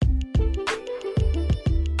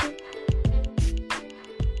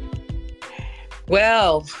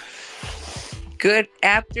Well, good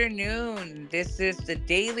afternoon. This is the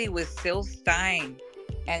Daily with Sil Stein.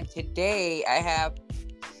 And today I have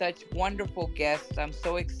such wonderful guests. I'm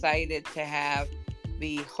so excited to have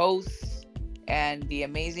the hosts and the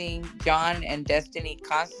amazing John and Destiny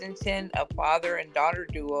Constantin, a father and daughter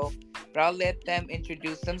duo. But I'll let them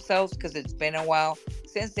introduce themselves because it's been a while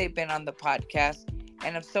since they've been on the podcast.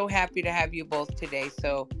 And I'm so happy to have you both today.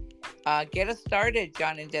 So get us started,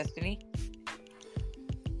 John and Destiny.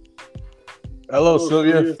 Hello,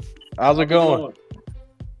 Sylvia. How's it going?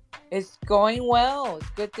 It's going well. It's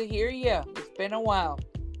good to hear you. It's been a while.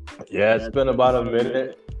 Yeah, it's been about a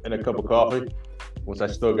minute and a cup of coffee, which I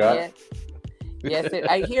still got. Yes, yes.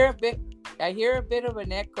 I hear a bit. I hear a bit of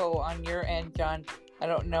an echo on your end, John. I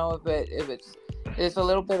don't know if it's there's a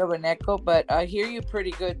little bit of an echo, but I hear you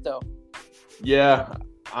pretty good though. Yeah,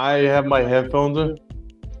 I have my headphones in,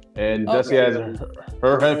 and Desi has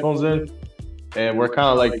her headphones in, and we're kind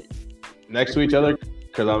of like next to each other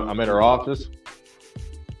because I'm in her office.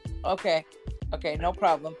 Okay, no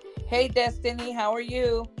problem. Hey, Destiny, how are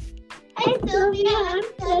you? Hi, Sylvia. I'm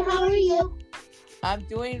good. How are you? I'm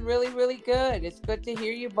doing really, really good. It's good to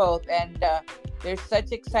hear you both. And there's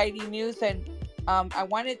such exciting news. And I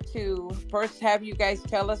wanted to first have you guys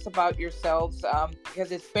tell us about yourselves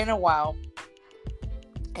because it's been a while.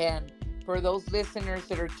 And for those listeners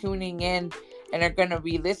that are tuning in and are going to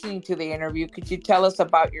be listening to the interview, could you tell us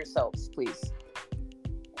about yourselves, please?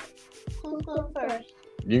 Who'll go first?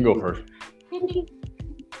 You can go first.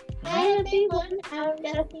 Hi, everyone. I'm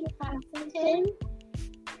Destiny Constantin.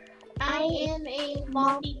 I am a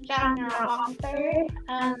multi-genre author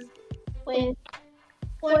with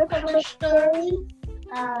 4 published stories,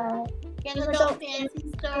 young adult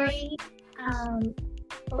fantasy story,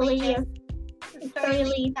 Pelagia's story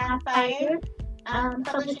Lead Sapphire,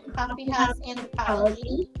 published in Coffee House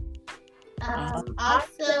Anthology.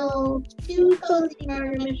 Also, 2 cozy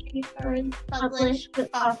murder mystery stories published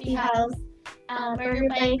with Coffee House, Murder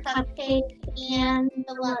by Cupcake and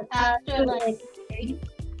the Leg series.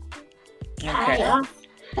 Okay.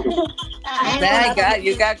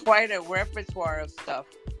 You got quite a repertoire of stuff.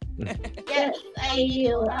 Yes, I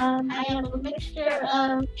do. I have a mixture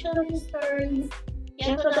of children's stories,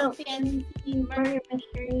 young adult fantasy, murder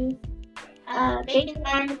mysteries, bacon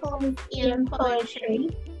articles, and poetry.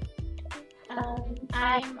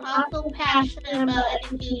 I'm also passionate about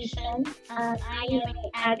education. I am an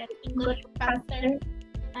adjunct English professor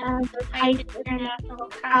with Hayden International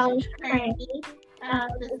College currently.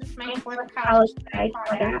 This is my 4th college that I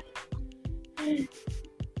taught at.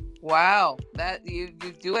 Wow, that you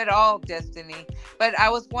do it all, Destiny. But I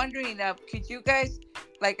was wondering, could you guys,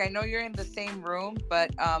 like, I know you're in the same room,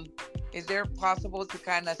 but is there possible to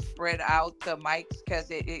kind of spread out the mics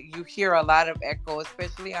because you hear a lot of echo,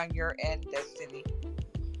 especially on your end, Destiny?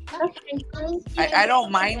 Okay. I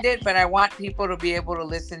don't mind it, but I want people to be able to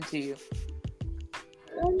listen to you.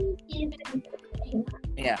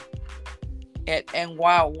 Yeah. And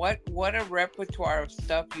wow, what a repertoire of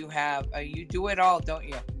stuff you have. You do it all, don't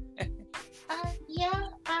you? Yeah,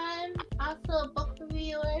 I'm also a book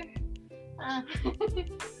reviewer.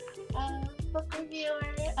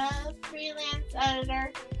 Freelance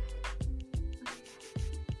editor.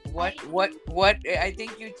 What? I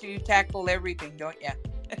think you tackle everything, don't you?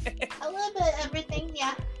 A little bit of everything,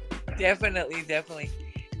 yeah. Definitely.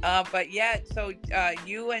 But yeah, so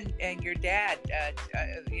you and your dad,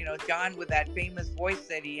 John, with that famous voice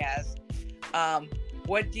that he has,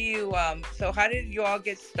 what do you, so how did you all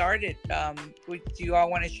get started? Do you all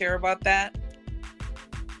want to share about that?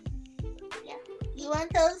 Yeah. You want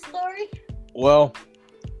to tell the story? Well,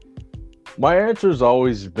 my answer's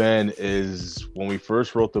always been is when we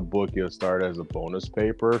first wrote the book, it started as a bonus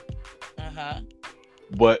paper.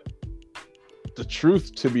 But the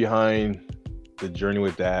truth to behind the journey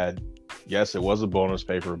with Dad, yes, it was a bonus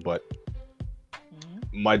paper, but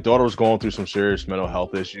my daughter was going through some serious mental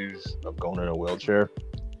health issues of going in a wheelchair.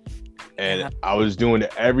 And I was doing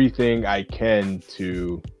everything I can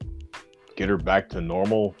to get her back to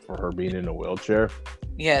normal for her being in a wheelchair.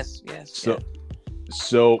 Yes.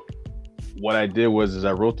 So what I did was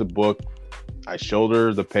I wrote the book, I showed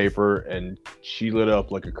her the paper, and she lit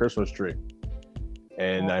up like a Christmas tree.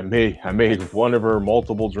 And I made one of her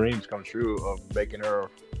multiple dreams come true of making her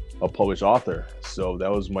a published author. So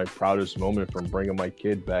that was my proudest moment from bringing my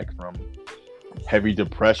kid back from heavy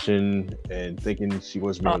depression and thinking she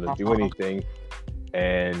wasn't able to do anything.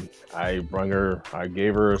 And I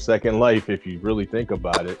gave her a second life, if you really think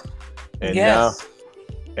about it. And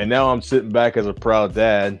now I'm sitting back as a proud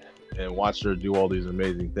dad and watch her do all these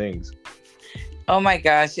amazing things. Oh my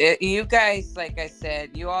gosh. You guys, like I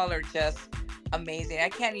said, you all are just amazing. I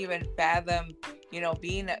can't even fathom,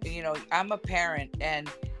 being, I'm a parent, and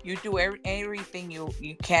you do everything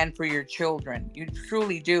you can for your children. You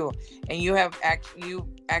truly do. And you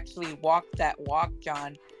actually walked that walk,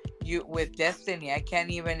 John, you with Destiny. I can't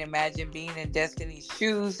even imagine being in Destiny's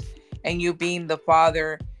shoes and you being the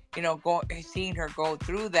father, seeing her go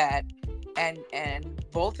through that, and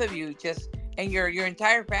both of you just, and your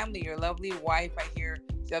entire family, your lovely wife, I hear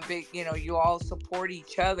the big, you all support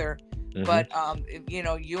each other. Hmm. But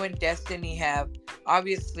you and Destiny have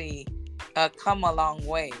obviously come a long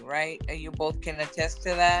way, right? You both can attest to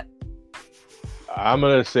that. I'm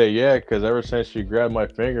gonna say yeah, because ever since she grabbed my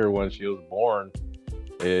finger when she was born,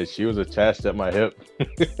 she was attached at my hip.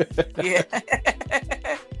 Yeah.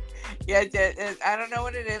 Yeah, I don't know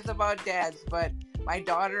what it is about dads, but my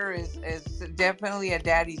daughter is definitely a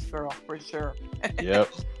daddy's girl for sure. Yep.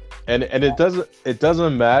 And it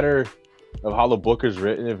doesn't matter of how the book is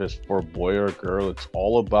written, if it's for a boy or a girl. It's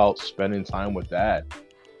all about spending time with dad,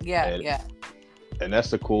 Yeah, and yeah. and that's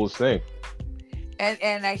the coolest thing.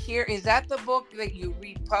 And I hear, is that the book that you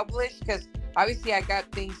republished? Because obviously I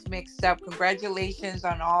got things mixed up. Congratulations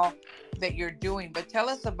on all that you're doing, but tell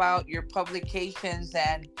us about your publications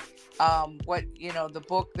and what the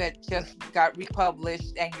book that just got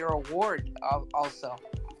republished and your award also.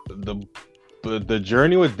 the the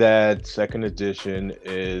Journey with Dad second edition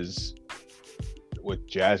is with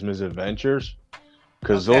Jasmine's Adventures,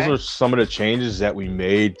 because those Okay. are some of the changes that we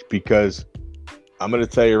made. Because I'm going to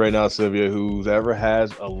tell you right now, Sylvia, who's ever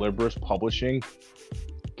has a Libris Publishing,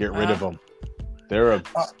 get rid of Uh-huh. them. They're a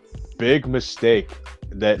big mistake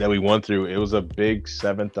that we went through. It was a big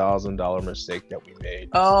 $7,000 mistake that we made.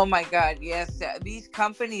 Oh my God, yes. These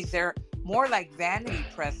companies, they're more like vanity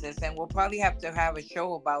presses, and we'll probably have to have a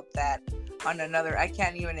show about that on another. I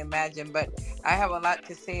can't even imagine, but I have a lot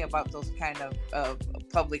to say about those kind of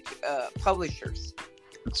publishers.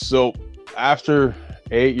 So after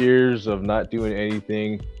 8 years of not doing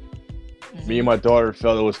anything, me and Hmm. my daughter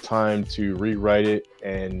felt it was time to rewrite it,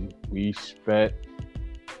 and we spent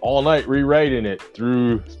all night rewriting it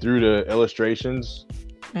through the illustrations.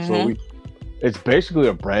 So Hmm. it's basically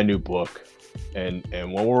a brand new book, and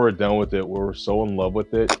when we were done with it, we were so in love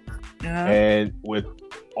with it. Uh-huh. And with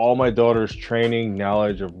all my daughter's training,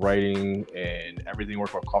 knowledge of writing, and everything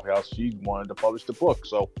worked for a coffee house, she wanted to publish the book.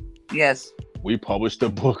 So Yes. we published the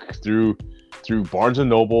book through Barnes and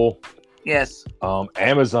Noble. Yes.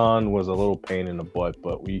 Amazon was a little pain in the butt,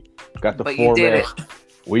 but we got the But you did format. it.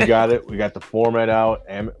 We got it. We got the format out.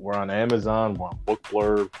 We're on Amazon. We're on Book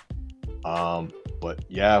Blurb. But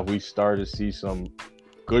yeah, we started to see some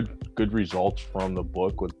good results from the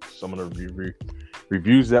book with some of the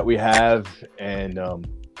reviews that we have, and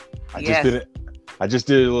I just Yes. did it. I just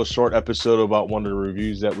did a little short episode about one of the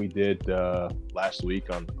reviews that we did last week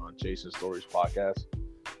on Chasing Stories podcast.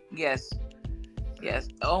 Yes. Yes.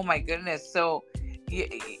 Oh my goodness. So,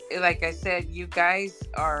 like I said, you guys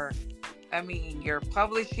are, I mean, you're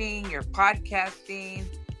publishing, you're podcasting.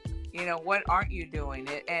 What aren't you doing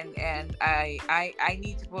it? And I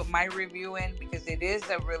need to put my review in because it is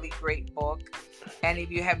a really great book. And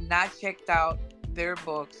if you have not checked out their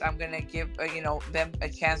books, I'm gonna give them a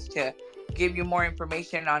chance to give you more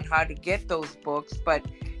information on how to get those books. But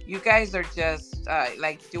you guys are just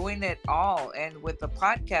like doing it all, and with the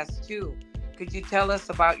podcast too. Could you tell us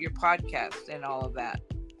about your podcast and all of that?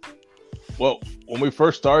 Well, when we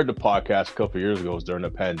first started the podcast a couple of years ago, it was during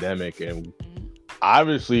the pandemic, and Mhm.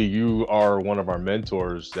 obviously you are one of our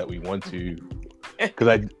mentors that we went to,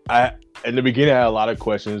 because I in the beginning I had a lot of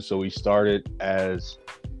questions, so we started as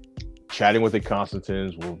chatting with the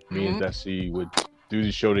Constantins, where me and Mhm. Desi would do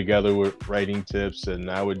the show together with writing tips,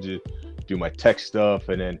 and I would do my tech stuff,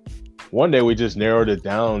 and then one day we just narrowed it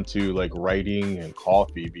down to like writing and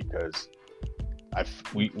coffee, because I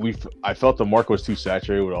felt the market was too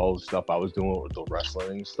saturated with all the stuff I was doing with the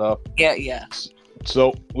wrestling and stuff. Yeah, yeah.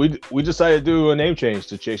 So we decided to do a name change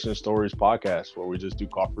to Chasing Stories podcast, where we just do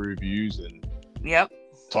coffee reviews and Yep.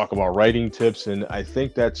 talk about writing tips, and I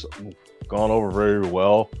think that's gone over very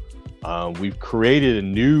well. We've created a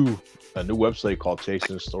new website called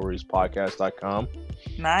ChasingStoriesPodcast.com.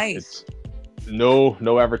 Nice. It's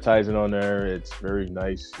no advertising on there. It's very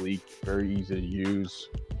nice, sleek, very easy to use,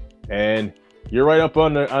 and you're right up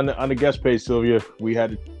on the guest page, Sylvia. We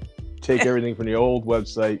had to take everything from the old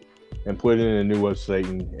website and put it in a new website,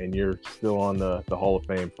 and you're still on the Hall of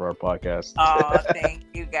Fame for our podcast. Oh, thank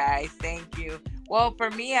you guys. Thank you. Well,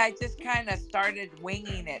 for me, I just kind of started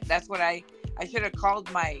winging it. That's what I should have called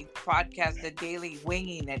my podcast the Daily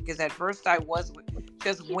Winging It, because at first I was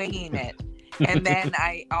just winging it. And then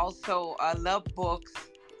I also love books.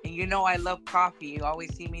 and you know I love coffee. You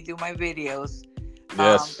always see me do my videos.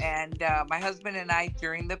 Yes. And my husband and I,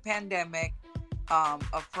 during the pandemic,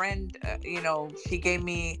 a friend, she gave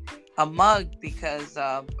me a mug because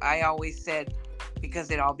I always said,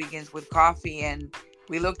 because it all begins with coffee. And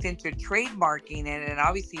we looked into trademarking it. And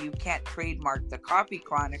obviously, you can't trademark the Coffee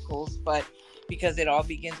Chronicles, but because it all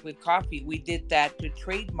begins with coffee, we did that to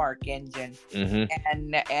trademark engine. Mm-hmm.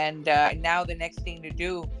 And now the next thing to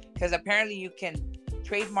do, because apparently you can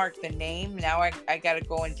trademark the name. Now I got to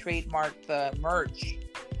go and trademark the merch,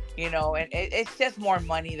 and it's just more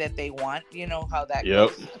money that they want. You know how that Yep.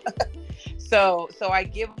 goes. So I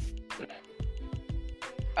give,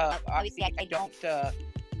 obviously I don't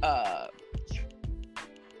uh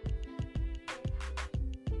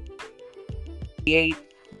create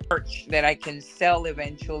merch that I can sell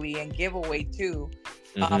eventually and give away too.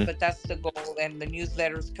 Mm-hmm. But that's the goal, and the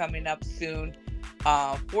newsletter's coming up soon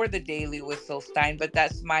for the Daily with Stein. But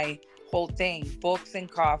that's my whole thing. Books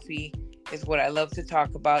and coffee is what I love to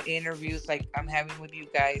talk about. Interviews like I'm having with you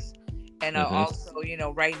guys, and Mm-hmm. also,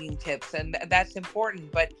 writing tips, and that's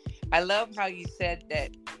important. But I love how you said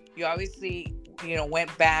that you obviously,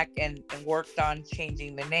 went back and worked on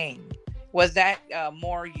changing the name. Was that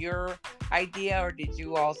more your idea, or did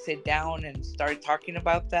you all sit down and start talking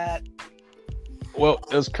about that? Well,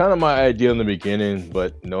 it was kind of my idea in the beginning,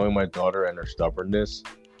 but knowing my daughter and her stubbornness,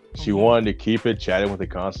 she Mhm. wanted to keep it chatting with the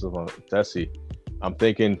constant on Desi. I'm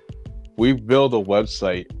thinking, we build a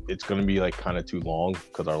website, it's going to be like kind of too long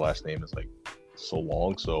because our last name is like so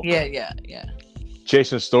long. So Yeah.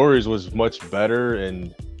 chasing stories was much better.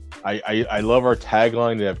 And I love our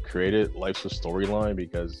tagline that I've created, life's a storyline,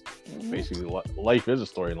 because Mhm. basically life is a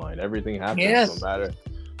storyline. Everything happens, Yes. no matter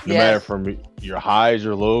Yes. from your highs,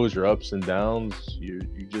 your lows, your ups and downs. You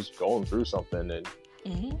just going through something, and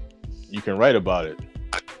Mhm. you can write about it.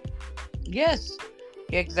 Yes,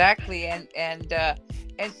 exactly. And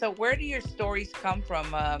so where do your stories come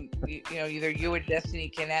from? Either you or Destiny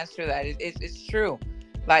can answer that. It's true.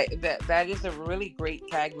 Like that is a really great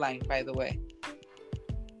tagline, by the way.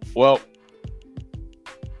 Well,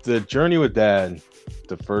 the journey with Dad,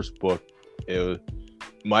 the first book, it was,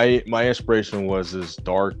 my inspiration was this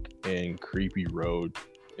dark and creepy road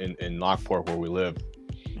in Lockport where we live,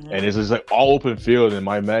 Mhm. and it's just like all open field, and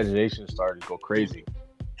my imagination started to go crazy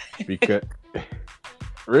because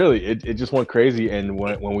really it just went crazy. And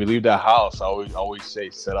when we leave that house, I always say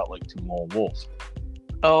set out like two lone wolves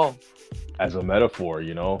Oh, as a metaphor,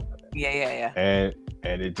 yeah. and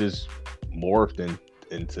it just morphed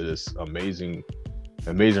into this amazing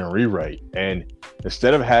rewrite. And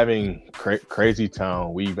instead of having crazy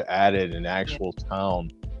town, we've added an actual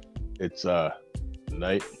town. It's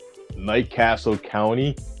Night Castle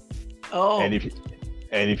County. Oh, and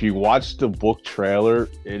if you watch the book trailer,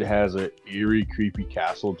 it has a eerie, creepy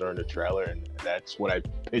castle during the trailer, and that's what I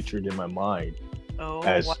pictured in my mind oh,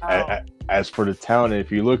 as wow. as for the town. And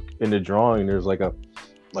if you look in the drawing, there's like a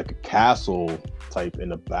castle type in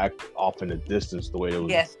the back, off in the distance, the way it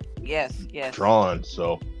was Yes. drawn.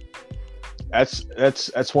 So that's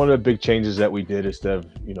one of the big changes that we did. Instead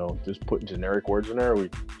of just putting generic words in there, we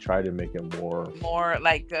try to make it more More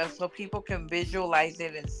like so people can visualize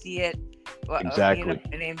it and see it, exactly.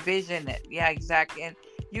 and envision it. Yeah, exactly. And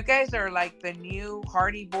you guys are like the new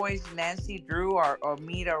Hardy Boys, Nancy Drew, or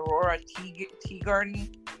meet Aurora Tea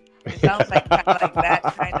Garden. It sounds like kind of like that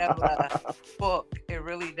kind of book. It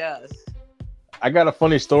really does. I got a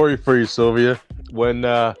funny story for you, Sylvia. When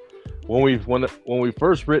we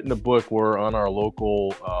first written the book, we're on our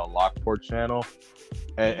local Lockport channel,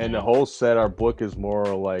 and the whole set, our book is more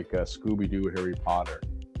like a Scooby Doo, Harry Potter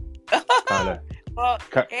kind of Well,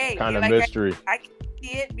 hey, mystery. I can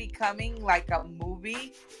see it becoming like a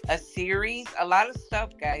movie, a series, a lot of stuff,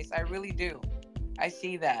 guys. I really do. I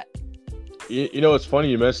see that. It's funny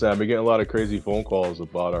you mentioned that. I've been getting a lot of crazy phone calls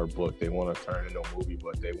about our book. They want to turn it into a movie,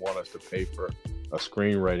 but they want us to pay for a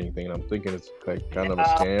screenwriting thing. And I'm thinking it's like kind of a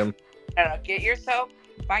scam.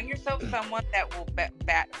 Find yourself someone that will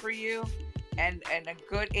bat for you, and a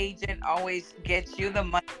good agent always gets you the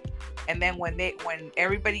money. And then when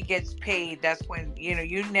everybody gets paid, that's when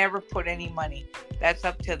you never put any money. That's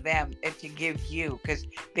up to them and to give you, because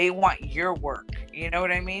they want your work. You know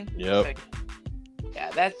what I mean? Yep. So,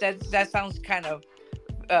 yeah, that sounds kind of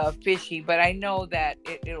fishy, but I know that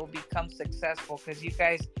it'll become successful because you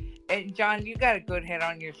guys, and John, you got a good head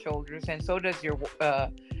on your shoulders, and so does your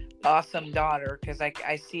awesome daughter, because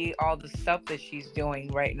I see all the stuff that she's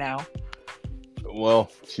doing right now. Well,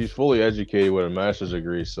 she's fully educated with a master's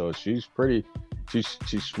degree, so she's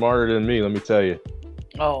smarter than me, let me tell you.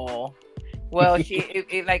 Oh, well,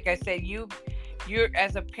 like I said, you're,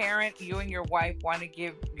 as a parent, you and your wife want to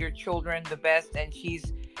give your children the best, and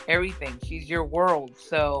she's everything. She's your world.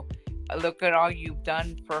 So look at all you've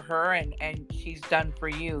done for her, and she's done for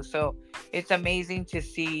you. So it's amazing to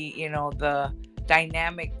see, the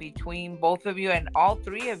dynamic between both of you and all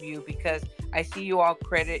three of you, because I see you all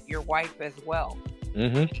credit your wife as well.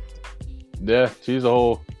 Hmm. Yeah, she's a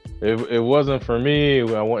whole. If it wasn't for me,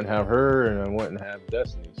 I wouldn't have her, and I wouldn't have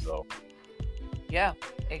Destiny. So. Yeah,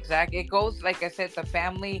 exactly. It goes, like I said, the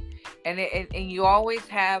family, and you always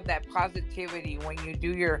have that positivity when you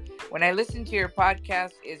do when I listen to your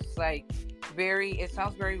podcast. It's like it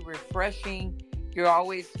sounds very refreshing. You're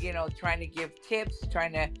always, trying to give tips,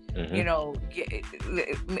 trying to, Hmm.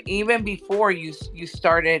 even before you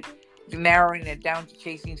started narrowing it down to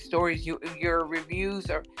chasing stories, your reviews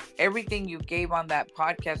or everything you gave on that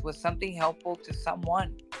podcast was something helpful to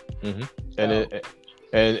someone. Hmm. And So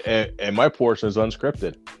and my portion is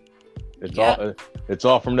unscripted. It's yeah. all it's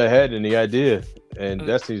all from the head and the idea. And Mm,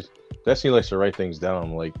 Destiny likes to write things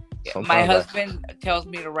down. Like yeah, my sometimes I. husband tells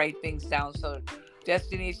me to write things down. So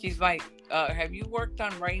Destiny, she's my. Have you worked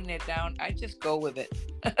on writing it down? I just go with it.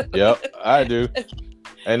 Yep, I do.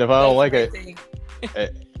 And if I don't That's like my it, thing. eh,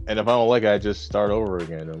 and if I don't like it, I just start over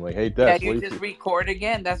again. I'm like, hey, Yeah, Des, what you do you just think? record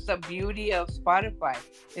again. That's the beauty of Spotify.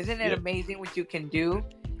 Isn't it Yep, amazing what you can do?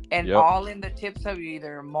 And yep. all in the tips of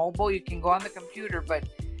either mobile, you can go on the computer, but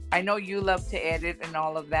I know you love to edit and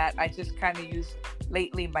all of that. I just kind of use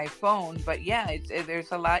lately my phone, but yeah,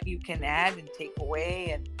 there's a lot you can add and take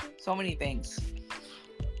away, and so many things.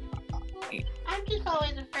 I'm just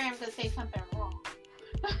always afraid I'm gonna say something wrong.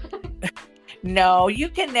 No, you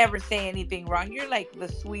can never say anything wrong. You're like the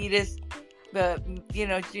sweetest.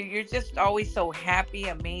 You're just always so happy,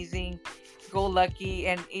 amazing, go lucky,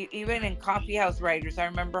 and even in coffee house writers, I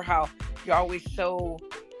remember how you're always so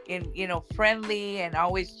friendly and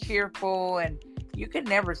always cheerful, and you can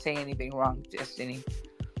never say anything wrong, Destiny.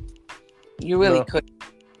 You really No,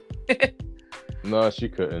 could. no, she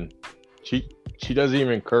couldn't. She she doesn't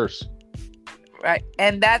even curse. Right,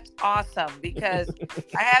 and that's awesome because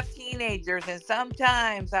I have teenagers, and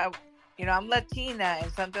sometimes I'm Latina,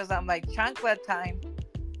 and sometimes I'm like chancla time.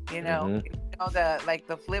 Hmm.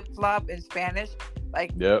 The flip flop in Spanish,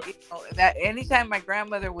 like, Yep. that anytime my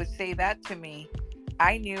grandmother would say that to me,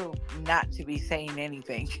 I knew not to be saying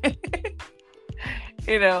anything.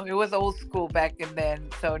 It was old school back and then.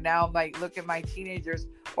 So now I'm like, look at my teenagers.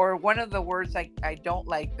 Or one of the words I don't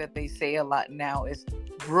like that they say a lot now is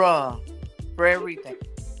bruh for everything.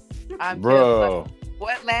 I'm just like, Bro,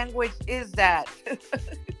 what language is that?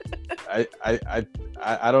 I I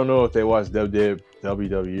I I don't know if they watch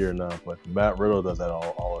WWE or not, but Matt Riddle does that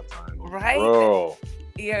all the time. Right? Bro.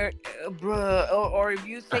 Yeah, bruh. Or if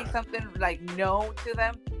you say something like no to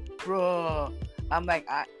them, bruh. I'm like,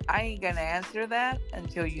 I ain't gonna answer that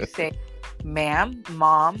until you say ma'am,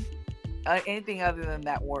 mom, anything other than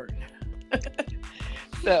that word.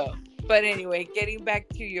 So, but anyway, getting back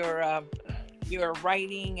to your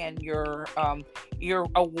writing and your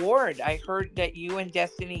award. I heard that you and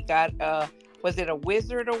Destiny got was it a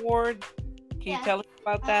Wizard Award? Can you Yes. tell us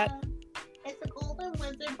about that? It's a Golden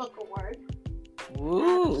Wizard Book Award.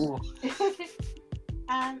 Ooh.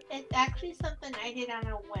 It's actually something I did on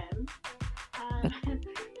a whim.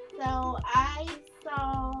 So I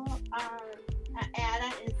saw an ad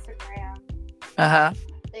on Instagram. Uh-huh.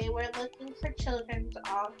 They were looking for children's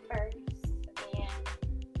authors,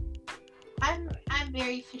 and I'm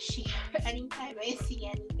very fishy anytime I see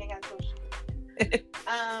anything on social media.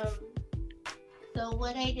 So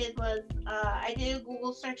what I did was I did a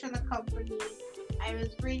Google search on the company. I was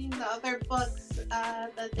reading the other books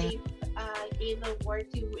that they gave the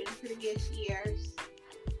award to in previous years,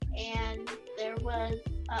 and there was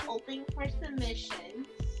open for submissions.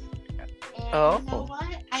 And you know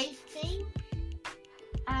what? I think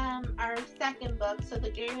our second book, so The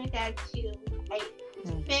Gary Dad 2, I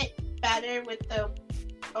fit better with the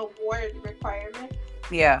award requirements.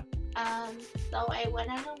 Yeah. So I went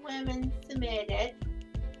on a whim and submitted it.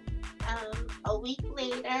 A week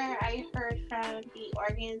later, I heard from the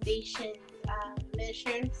organization's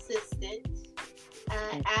administrative assistant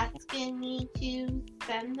asking me to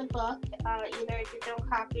send the book, either a digital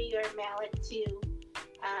copy or mail it to.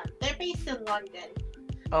 They're based in London.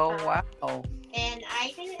 Oh wow. And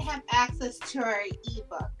I didn't have access to our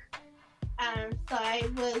ebook. So I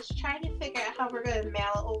was trying to figure out how we're going to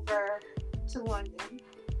mail it over to London.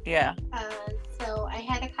 Yeah. So I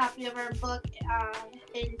had a copy of our book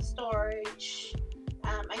in storage.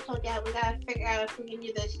 I told Dad we gotta figure out if we can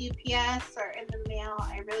do this UPS or in the mail.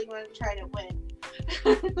 I really want to try to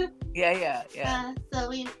win. Yeah. So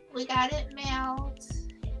we got it mailed,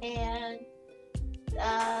 and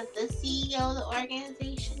the CEO of the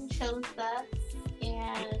organization chose us,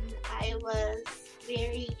 and I was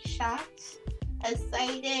very shocked,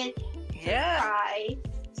 excited, Yeah. surprised.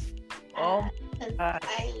 Oh Because my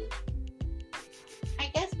gosh. I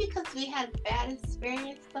guess because we had bad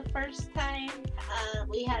experience the first time,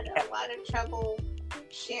 we had a lot of trouble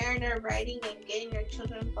sharing our writing and getting our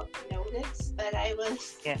children book noticed. But I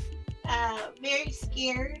was Yeah. very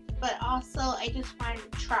scared, but also I just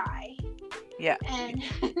wanted to try. Yeah. And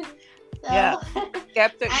Yeah. so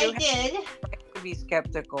Skeptic. You I have did. to be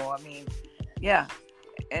skeptical. I mean, yeah.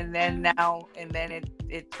 And then Um,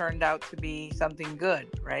 it turned out to be something good,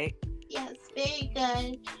 right? yes, very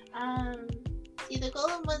good. See, the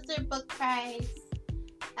Golden Wizard Book Prize.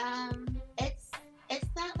 Um, it's it's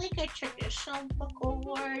not like a traditional book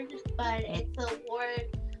award, but Mm. it's an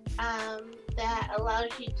award that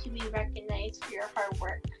allows you to be recognized for your hard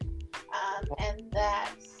work, and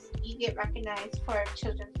that you get recognized for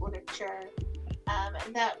children's literature,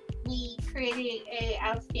 and that we created a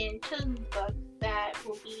outstanding children's book that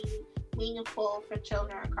will be meaningful for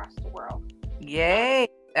children across the world. Um, Yay.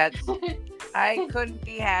 That's I couldn't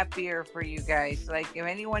be happier for you guys. Like if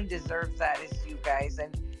anyone deserves that, it's you guys.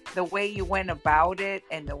 And the way you went about it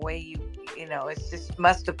and the way it's just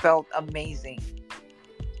must have felt amazing.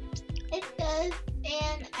 it does,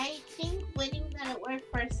 and I think winning that award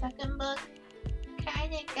for a second book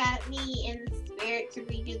kind of got me in the spirit to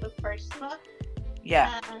redo the first book,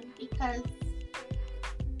 Yeah. because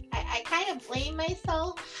I kind of blame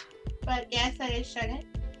myself, but yes, I shouldn't.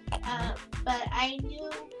 Mhm. But I knew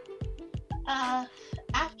uh,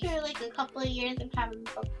 after like a couple of years of having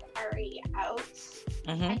the book already out,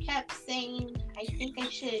 I Mhm. kept saying, I think I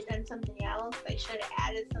should have done something else. I should have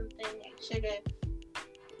added something. I should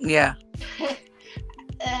Yeah.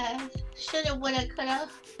 have, shoulda, woulda, coulda.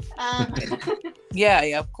 Um, Yeah,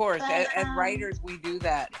 yeah, of course. but As writers we do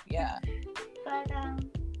that. Yeah. but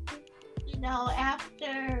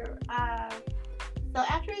after so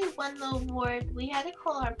after we won the award, we had to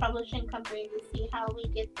call our publishing company to see how we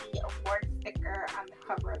get the award sticker on the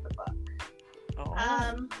cover of the book.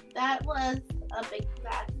 Oh. That was a big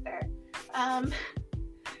disaster. Um,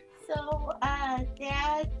 so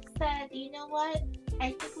Dad said, you know what?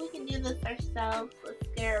 I think we can do this ourselves. Let's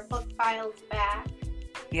get our book files back.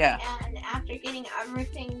 Yeah. And after getting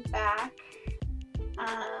everything back,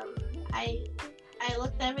 um, I I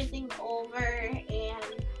looked everything over,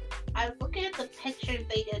 and I was looking at the pictures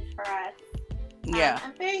they did for us. Yeah.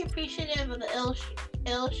 I'm very appreciative of the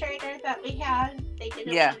illustrators that we had. They did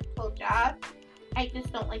a Yeah. wonderful job. I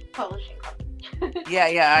just don't like the publishing company. Yeah,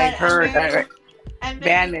 yeah, I But heard. I'm very,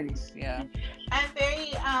 Vanities. Yeah. I'm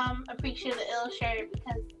very appreciative of the illustrator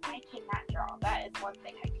because I cannot draw. That is one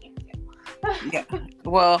thing I can't Yeah. do.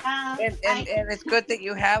 Well, and, I and, and it's good that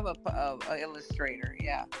you have a illustrator.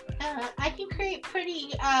 Yeah. I can create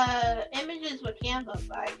pretty images with Canva,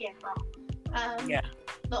 but I can't draw. Um, Yeah.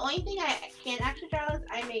 the only thing I can't actually draw is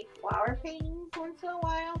I make flower paintings once in a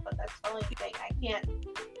while, but that's the only thing. I can't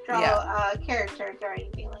draw Yeah. characters or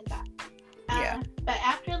anything like that. Yeah. But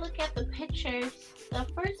after looking at the pictures, the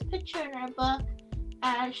first picture in our book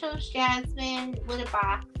shows Jasmine with a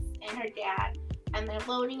box and her dad, and they're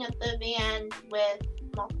loading up the van with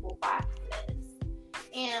multiple boxes.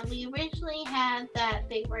 And we originally had that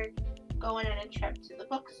they were going on a trip to the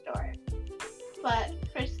bookstore. But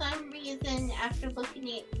for some reason, after looking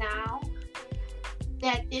at it now,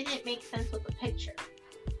 that didn't make sense with the picture.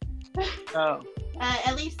 Oh.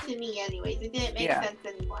 At least to me, anyways. It didn't make Yeah. sense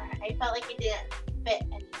anymore. I felt like it didn't fit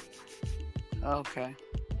anymore. Okay.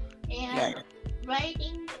 And Yeah.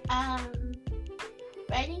 writing,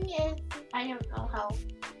 writing is, I don't know how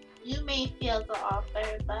you may feel the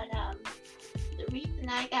author, but the reason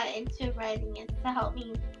I got into writing is to help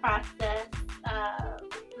me process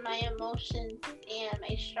my emotions and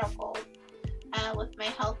my struggles with my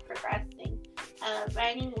health progressing.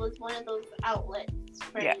 Writing was one of those outlets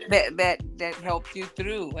for Yeah. me. That helped you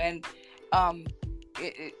through, and um,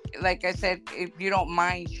 like I said, if you don't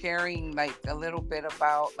mind sharing like a little bit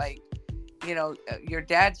about your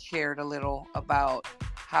dad shared a little about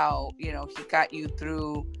how he got you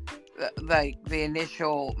through like the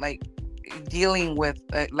initial dealing with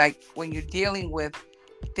like when you're dealing with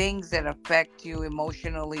things that affect you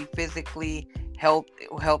emotionally, physically, health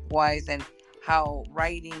wise, and how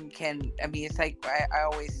writing can, I mean, it's like I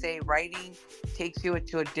always say, writing takes you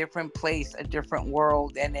into a different place, a different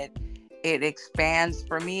world, and it expands.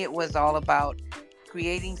 For me, it was all about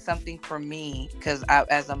creating something for me, because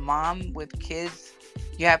as a mom with kids,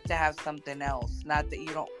 you have to have something else. Not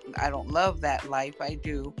that I don't love that life, I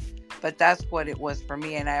do, but that's what it was for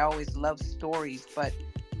me. And I always loved stories, but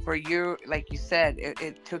for you, like you said,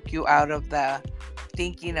 it took you out of the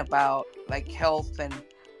thinking about like health and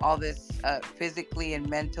all this physically and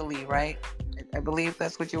mentally, right? I believe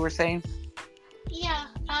that's what you were saying. Yeah.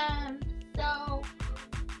 So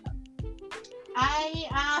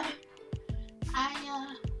I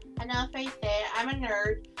enough right there. I'm a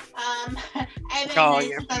nerd. I've been a Oh, nerd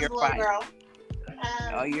since I was you're a little fine. girl.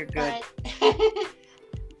 Oh, you're good.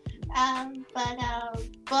 But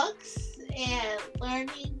books and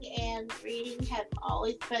learning and reading have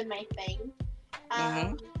always been my thing. Mm-hmm.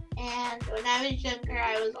 Um, and when I was younger,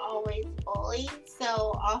 I was always bullied. So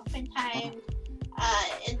oftentimes,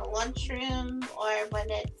 in the lunchroom or when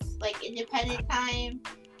it's like independent time,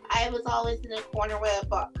 I was always in a corner with a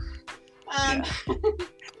book. Um, Yeah.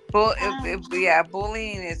 Well, um, yeah,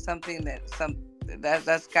 bullying is something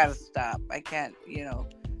that's got to stop. I can't,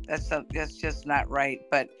 that's just not right.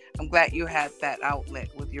 But I'm glad you had that outlet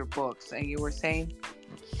with your books, and you were saying.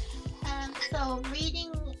 so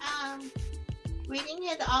reading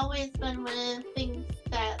has always been one of the things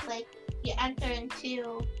that like you enter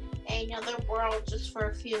into another world just for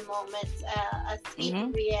a few moments, escape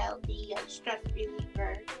Mm-hmm. reality, a stress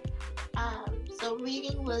reliever. So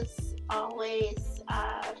reading was always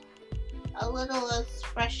a little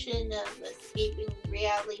expression of escaping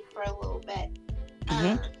reality for a little bit. Mm-hmm.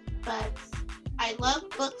 Um, but I love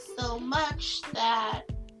books so much that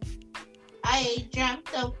I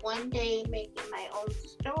dreamt of one day making my own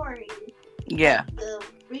story. But Yeah. the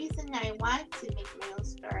reason I wanted to make my own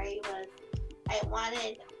story was I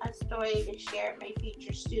wanted a story to share with my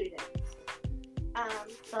future students.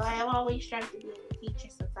 So I have always dreamt of being a teacher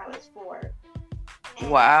since I was 4.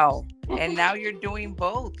 Wow. And And now you're doing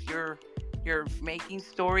both. You're making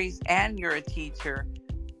stories and you're a teacher.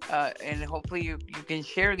 And hopefully you can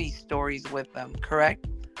share these stories with them. Correct?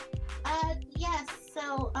 yes,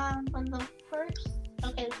 so when the first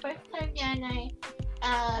time Dad and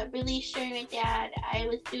I really sharing with Dad, I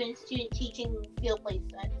was doing student teaching field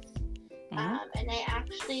placements. Mm-hmm. And I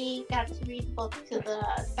actually got to read the book to the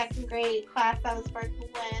second grade class I was working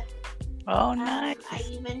with. Oh, I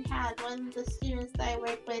nice. even had one of the students that I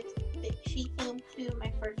worked with, that she came to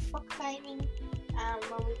my first book signing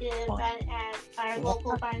when we did an Wow. event at our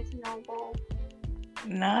local Barnes and Noble.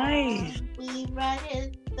 Nice. We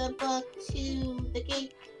read the book to the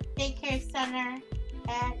daycare center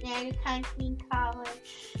at Niagara County Community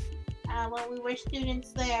College when we were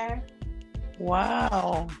students there.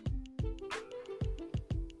 Wow.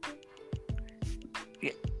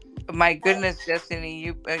 Yeah. My Uh, goodness,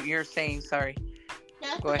 Destiny, you're saying sorry.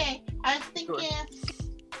 no, it's Go ahead. okay. Go ahead.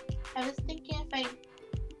 I was thinking if I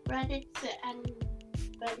read it to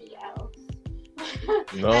anybody else. I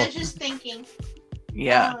No. was just thinking.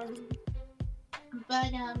 Yeah. Um,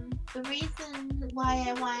 but the reason why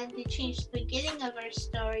I wanted to change the beginning of our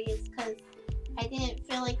story is because I didn't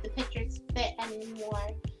feel like the pictures fit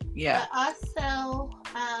anymore. Yeah. But also,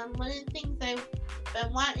 one of the things I've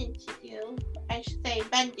been wanting to do, I should say,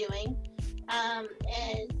 been doing,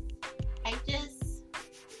 is I just,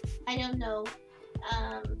 I don't know,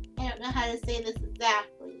 I don't know how to say this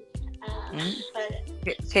exactly, Mhm.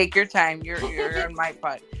 but Take your time. You're on my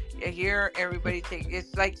part. Here, everybody take.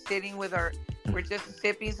 It's like sitting with our. We're just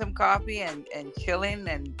sipping some coffee and chilling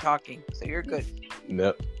and talking. So you're good.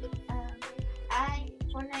 No. um,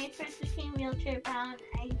 when I first became wheelchair bound,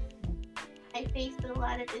 I faced a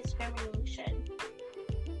lot of discrimination,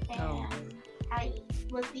 Oh. and I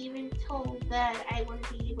was even told that I wouldn't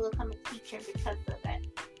be able to become a teacher because of it.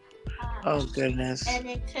 Oh Um, goodness. and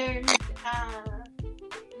it turned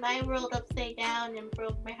my world upside down and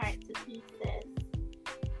broke my heart to pieces.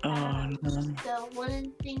 Oh Um, no. so one of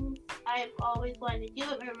the things I've always wanted to do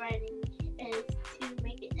with my writing is to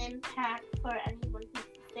make an impact for anyone who's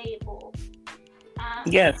disabled. Um,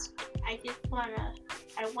 Yes.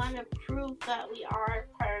 I wanna prove that we are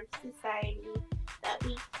part of society, that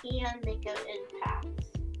we can make an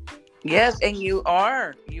impact. Yes, Um, and you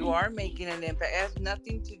are making an impact. It has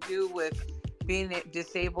nothing to do with being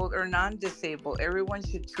disabled or non-disabled. Everyone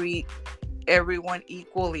should treat everyone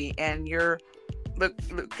equally. And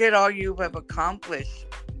look at all you have accomplished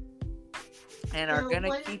and are so gonna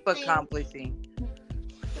one of keep the things accomplishing.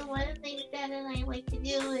 so one of the things Dad and I like to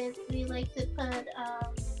do is we like to put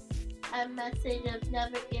a message of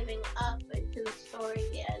never giving up into the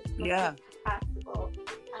story as much as Yeah. possible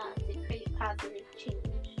to create positive change.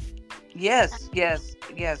 Yes, yes,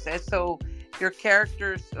 yes. And so your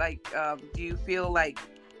characters, like, do you feel like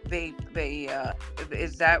they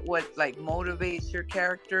is that what like motivates your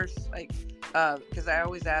characters? Like, because I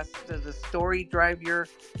always ask, does the story drive your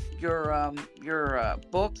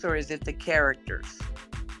books, or is it the characters?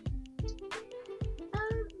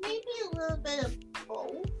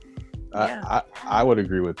 Yeah, I would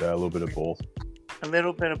agree with that. A little bit of both. a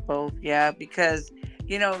little bit of both. Yeah, because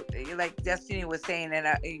like Destiny was saying, and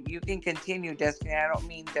you can continue, Destiny. I don't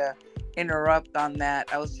mean to interrupt on that.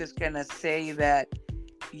 I was just gonna say that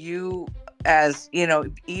you, as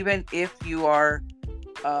even if you are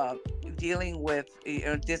uh, dealing with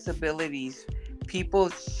disabilities, people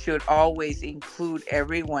should always include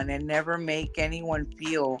everyone and never make anyone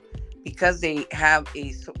feel because they have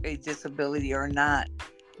a disability or not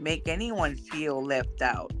make anyone feel left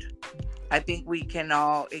out. I think we can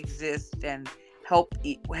all exist and help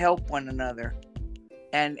one another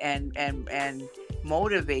and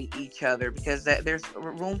motivate each other because there's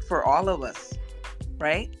room for all of us,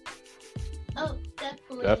 right? Oh,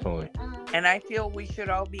 definitely. Definitely. And I feel we should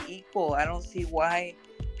all be equal. I don't see why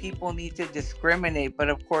people need to discriminate, but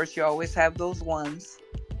of course, you always have those ones.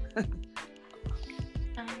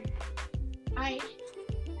 Um, I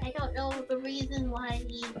I don't know the reason why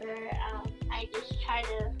either. I just try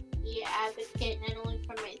to be an advocate not only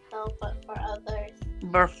for myself but for others.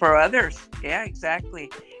 But for others, yeah,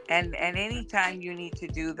 exactly. And anytime you need to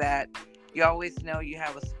do that, you always know you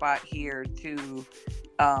have a spot here to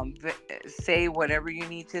say whatever you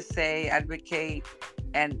need to say, advocate,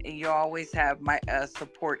 and you always have my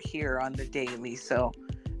support here on the daily. So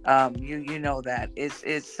you know that it's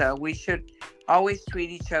we should always treat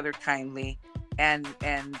each other kindly, and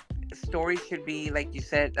stories should be like you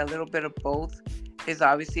said, a little bit of both is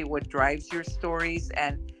obviously what drives your stories,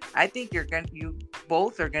 and I think you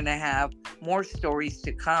both are gonna have more stories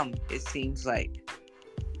to come. It seems like.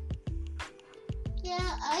 Yeah,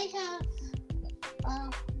 uh,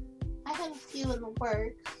 I have a few in the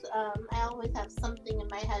works. I always have something in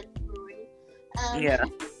my head brewing. Um, Yeah.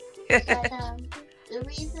 but the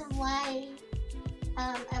reason why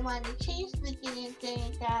I wanted to change the beginning of Jane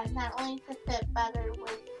and Dad not only to fit better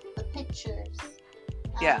with the pictures,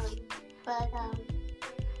 Yeah. but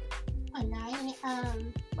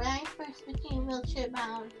when I first became wheelchair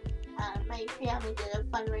bound, my family did a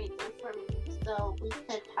fundraiser for me so we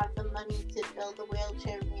could have the money to build a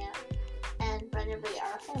wheelchair ramp and renovate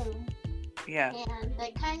our home. Yeah. And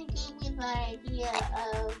that kind of gave me the idea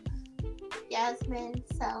of Yasmin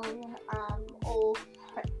selling old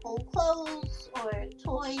clothes or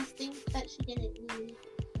toys, things that she didn't need,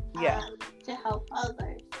 Yeah. to help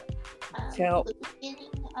others. So The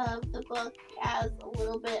beginning of the book has a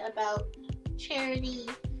little bit about charity,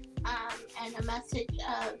 and a message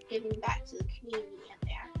of giving back to the community in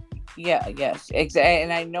there. yeah, yes, exactly.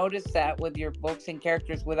 And I noticed that with your books and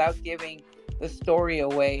characters, without giving the story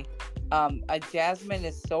away, Jasmine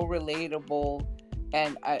is so relatable,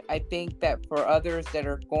 and I think that for others that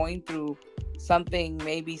are going through something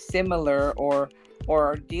maybe similar or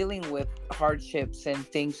are dealing with hardships and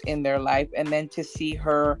things in their life, and then to see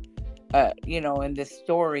her, in this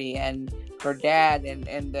story and her dad and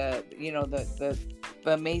the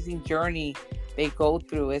the amazing journey they go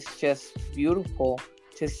through is just beautiful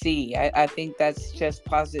to see. I think that's just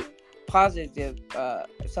positive,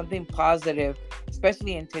 something positive,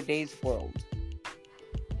 especially in today's world.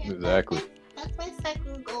 Yeah, Exactly. that's my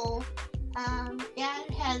second goal. Dad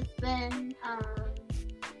has been,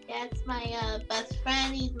 Dad's my best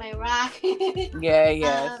friend. He's my rock. Yeah,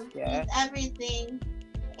 yes, He's yeah, everything.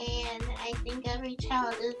 And I think every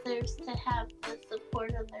child deserves to have the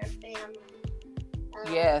support of their family.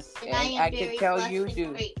 yes, And I and am I could very tell blessed you and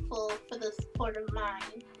do. grateful for the support of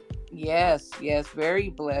mine. Yes, yes, very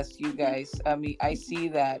blessed, you guys. I mean, I see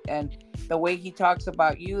that, and the way he talks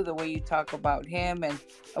about you, the way you talk about him, and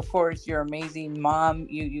of course, your amazing mom.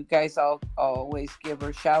 You guys all always give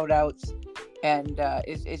her shout outs, and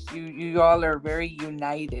it's you all are very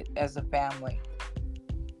united as a family.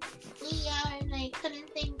 We are, and I couldn't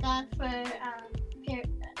thank God for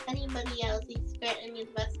anybody else. He's granted me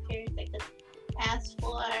the best parents I could ask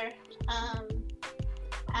for. Um,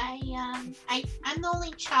 I'm the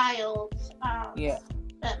only child. Yeah.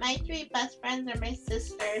 But my three best friends are my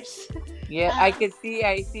sisters. Yeah, I uh, could see.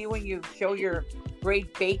 I see when you show your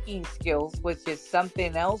great baking skills, which is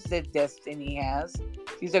something else that Destiny has.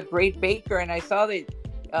 She's a great baker, and I saw that,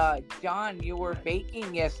 John, you were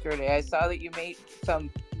baking yesterday. I saw that you made some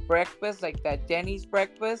breakfast, like that Denny's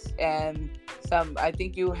breakfast, and some. I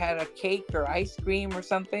think you had a cake or ice cream or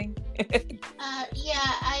something.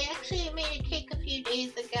 yeah, I actually made a cake a few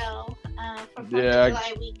days ago for 4th of Yeah.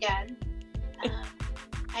 July weekend. Um,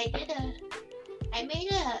 I did a, I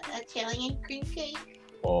made a Italian cream cake.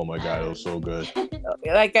 Oh my God, it was so good.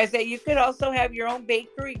 Like I said, you could also have your own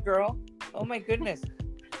bakery, girl. Oh my goodness.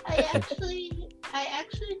 I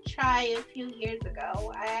actually tried a few years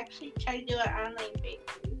ago. I actually tried to do an online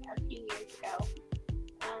bakery a few years ago.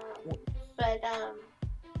 Um, but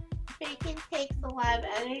baking takes a lot of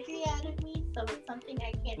energy out of me, so it's something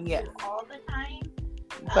I can't Yeah. do all the time.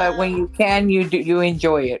 But when you can, you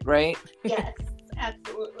enjoy it, right? Yes,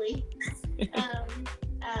 absolutely.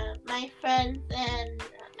 My friends, and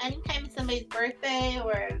anytime it's somebody's birthday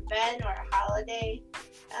or event or a holiday,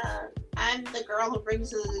 I'm the girl who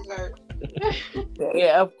brings the dessert.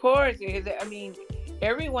 Yeah, of course. I mean,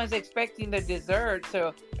 everyone's expecting the dessert,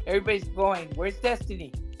 so everybody's going, "Where's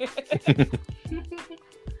Destiny?"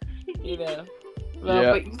 you know. Well,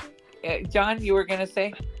 Yeah. but John, you were gonna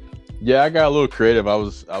say? Yeah, I got a little creative. I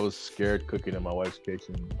was scared cooking in my wife's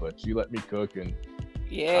kitchen, but she let me cook, and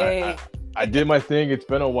Yay! I did my thing. It's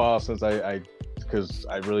been a while since because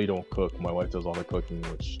I really don't cook. My wife does all the cooking,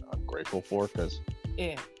 which I'm grateful for, because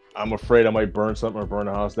Yeah. I'm afraid I might burn something or burn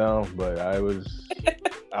the house down. But I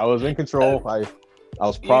was in control. I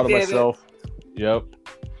was You proud of did it. myself. Yep.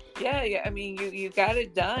 Yeah, yeah. I mean, you got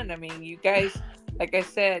it done. I mean, you guys, like I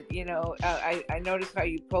said, I noticed how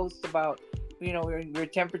you post about, your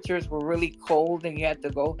temperatures were really cold and you had to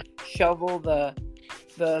go shovel the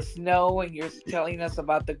snow, and you're telling us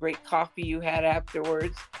about the great coffee you had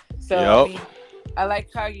afterwards. So I Yep. mean, I like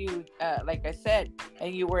how you, like I said,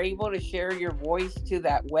 and you were able to share your voice to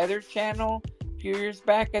that Weather Channel a few years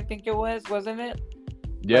back. I think it was, wasn't it? Or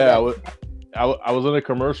Yeah. I was in a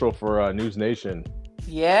commercial for News Nation.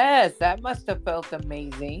 Yes, that must have felt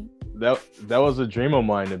amazing. That was a dream of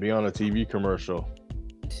mine, to be on a TV commercial.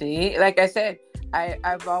 See, like I said,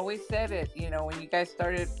 I've always said it. When you guys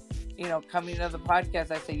started, coming to the podcast,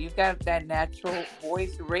 I said you've got that natural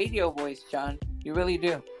voice, radio voice, John. You really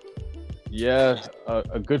do. Yeah,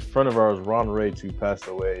 a good friend of ours, Ron Ray, who passed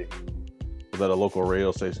away, who was at a local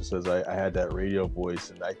radio station, says I had that radio voice,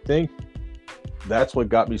 and I think that's what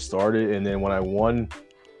got me started. And then when I won,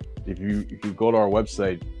 if you go to our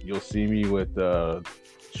website, you'll see me with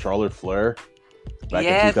Charlotte Flair back in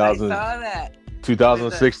Yes, I 2000, saw that.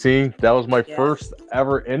 2016. That was my Yeah. first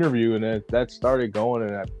ever interview, and that started going,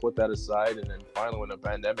 and I put that aside. And then finally, when the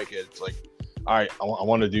pandemic hit, it's like, all right, I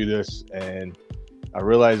want to do this, and I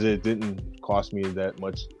realized it didn't cost me that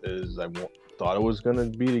much as I thought it was going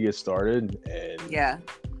to be to get started. And Yeah.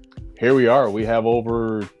 here we are. We have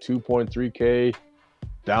over 2.3K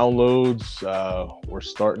downloads. We're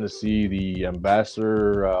starting to see the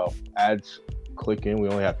ambassador ads click in. We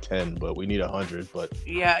only have 10, but we need 100. But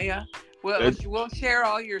Yeah. We'll share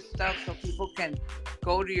all your stuff so people can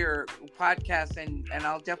go to your podcast, and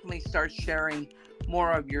I'll definitely start sharing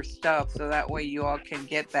more of your stuff, so that way you all can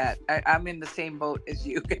get that. I'm in the same boat as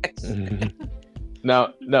you guys.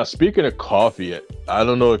 now, speaking of coffee, I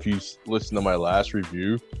don't know if you listened to my last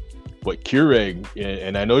review, but Keurig,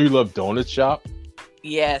 and I know you love Donut Shop.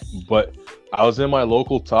 Yes. But I was in my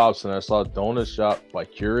local Tops and I saw Donut Shop by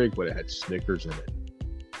Keurig, but it had Snickers in it.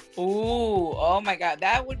 Ooh, oh my God.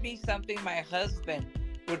 That would be something my husband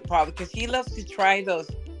would probably, because he loves to try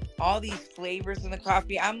all these flavors in the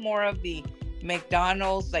coffee. I'm more of the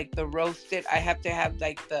McDonald's, like the roasted. I have to have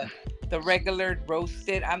like the regular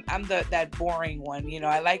roasted. I'm that boring one.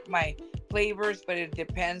 I like my flavors, but it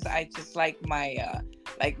depends. I just like my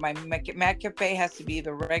McCafe has to be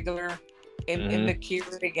the regular in the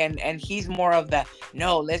Keurig, and he's more of the,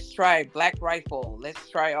 no, let's try Black Rifle, let's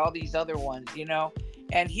try all these other ones,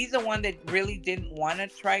 and he's the one that really didn't want to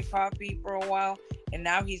try coffee for a while, and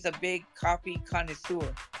now he's a big coffee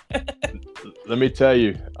connoisseur. Let me tell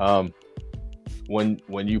you,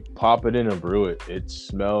 when you pop it in and brew it, it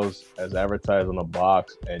smells as advertised on the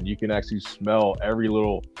box, and you can actually smell every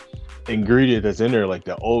little ingredient that's in there, like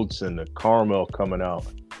the oats and the caramel coming out.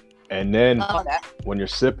 And then when you're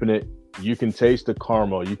sipping it, you can taste the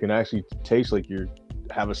caramel. You can actually taste like you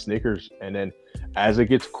have a Snickers, and then as it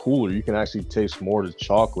gets cooler, you can actually taste more of the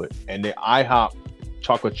chocolate. And the IHOP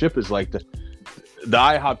chocolate chip is like the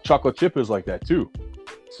IHOP chocolate chip is like that too.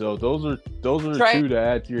 So those are two to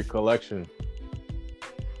add to your collection.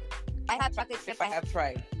 I have chocolate chip. I have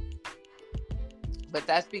tried, but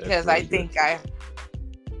that's because I think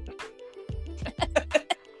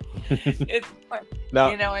it's fun.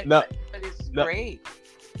 But it's great.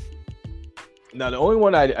 Now the only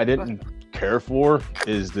one I didn't care for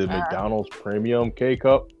is the McDonald's Premium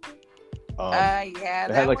K-Cup. Yeah, that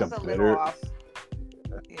had like was a little off.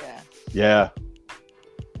 Yeah.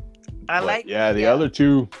 The other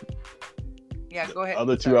two. Yeah, go ahead.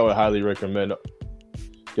 Other two I would highly recommend.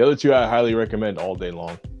 The other two I highly recommend all day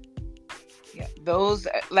long. Yeah, those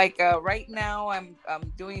right now I'm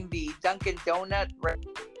doing the Dunkin' Donut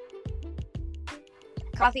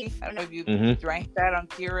coffee. I don't know if you drank that on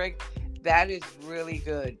Keurig. That is really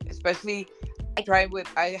good, especially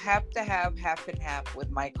I have to have half and half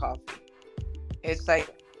with my coffee. It's like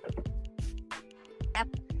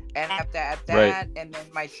and I have to add Right. that, and then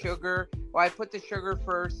my sugar. Well, I put the sugar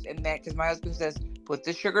first, and then because my husband says put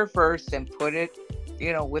the sugar first and put it,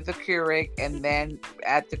 with the Keurig, and then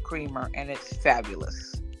add the creamer, and it's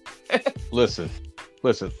fabulous. Listen,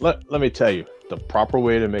 listen. Let me tell you the proper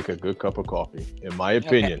way to make a good cup of coffee, in my Okay.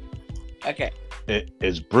 opinion, Okay. it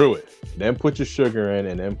is brew it, then put your sugar in,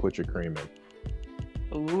 and then put your cream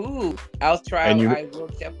in, Ooh, I'll try. and you I will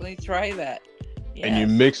definitely try that. and you Yes.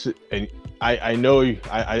 mix it. And I know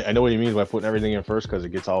I know what you mean by putting everything in first because it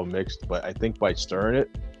gets all mixed. But I think by stirring it,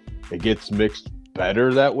 it gets mixed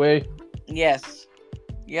better that way. Yes.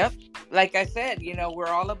 Yep. Like I said, we're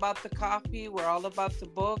all about the coffee. We're all about the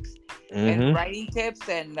books and Mm-hmm. writing tips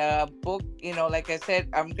and book. Like I said,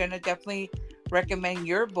 I'm gonna definitely recommend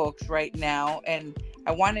your books right now. And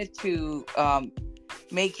I wanted to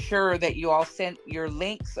make sure that you all sent your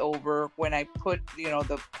links over when I put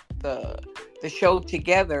the the show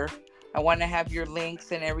together. I want to have your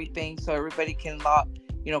links and everything so everybody can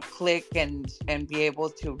click and be able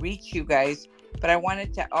to reach you guys. But I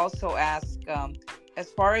wanted to also ask,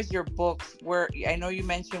 as far as your books, where I know you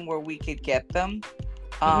mentioned where we could get them.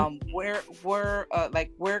 Mm-hmm.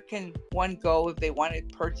 Where can one go if they want to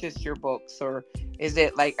purchase your books? Or is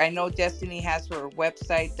it like, I know Destiny has her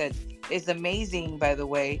website that is amazing, by the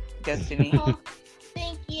way, Destiny. Oh,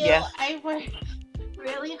 thank you. Yes. I worked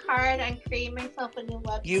really hard on creating myself a new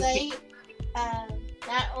You website.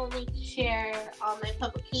 Not only to share all my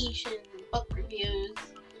publications and book reviews,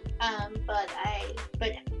 but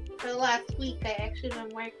for the last week I actually been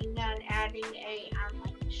working on adding a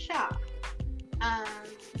online shop.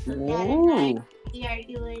 So Dad and I, Ooh. we are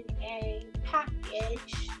doing a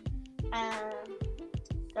package.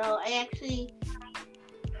 So I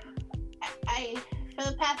for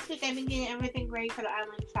the past week I've been getting everything ready for the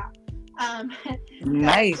online shop.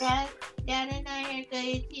 Nice. Dad and I are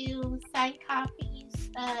going to sign copies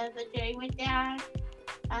of the Journey with Dad,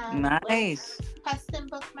 Nice. with custom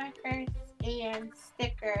bookmarkers and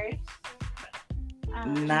stickers.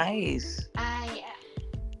 Nice.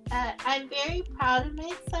 I'm very proud of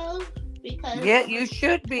myself because Yeah, you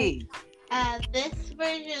should be. this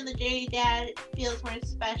version of the Journey Dad feels more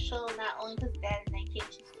special, not only because Dad and I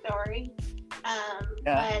changed the story,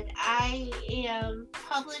 Yeah. but I am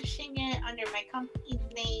publishing it under my company's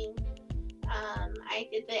name. I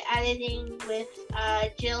did the editing with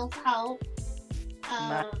Jill's help,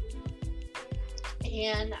 Nice.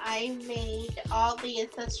 and I made all the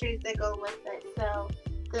accessories that go with it. So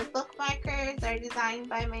the bookmarkers are designed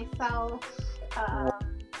by myself.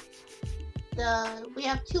 We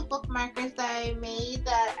have 2 bookmarkers that I made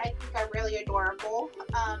that I think are really adorable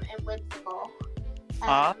and whimsical.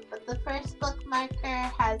 But the first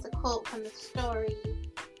bookmarker has a quote from the story,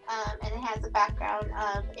 and it has a background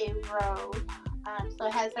of a road. So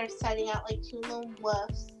it has her setting out like 2 lone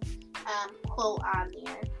wolves quote on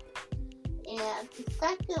there. And the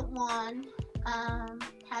second one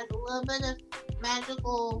has a little bit of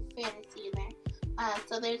magical fantasy in there.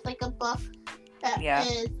 So there's like a book that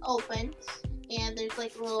is opened, and there's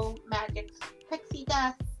like little magic pixie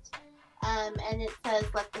dust, and it says,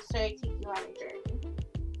 "Let the story take you on a journey."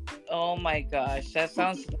 Oh my gosh, that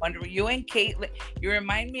sounds wonderful. You and Caitlin, you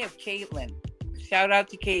remind me of Caitlin. Shout out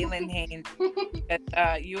to Caitlin Haynes.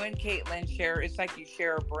 You and Caitlin share, it's like you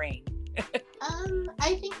share a brain.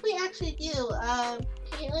 I think we actually do.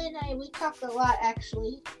 Caitlin and I, we talk a lot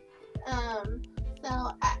actually.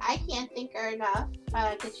 So I can't thank her enough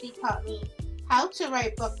because she taught me how to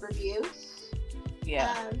write book reviews.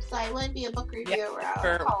 Yeah. So I wouldn't be a book reviewer without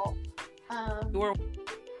her help.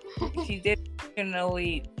 She did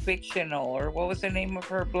fictional, or what was the name of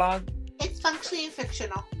her blog? It's functionally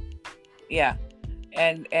fictional. Yeah,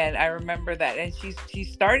 and I remember that, and she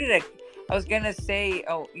started I was gonna say,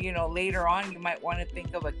 later on you might want to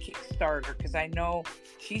think of a Kickstarter, because I know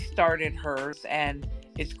she started hers and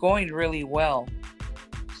it's going really well.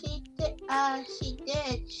 She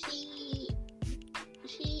did. She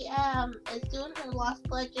is doing her Lost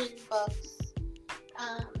Legend books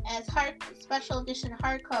as special edition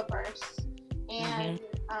hardcovers, and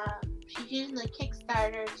she's using the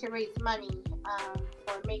Kickstarter to raise money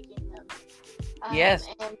for making them. Yes.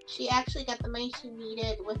 And she actually got the money she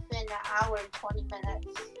needed within an hour and 20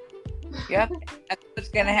 minutes. Yep. That's what's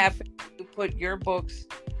going to happen. You put your books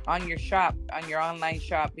on your shop, on your online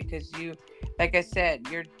shop, because you, like I said,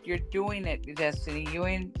 you're doing it, Destiny. You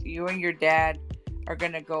and your dad are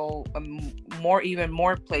going to go even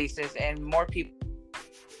more places, and more people.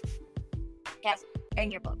 Yes,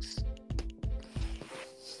 and your books.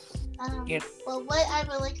 Well, what I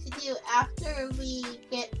would like to do after we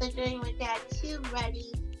get the Journey with Dad 2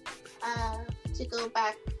 ready to go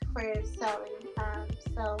back for selling,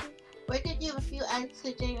 So we're gonna do a few edits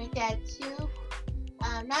to Journey with Dad 2.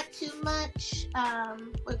 Not too much.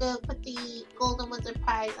 We're gonna put the Golden Wizard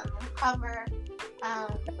prize on the cover.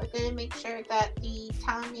 We're gonna make sure that the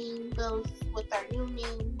town name goes with our new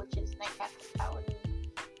name, which is Night Castle Colony,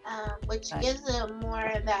 which Nice. gives it more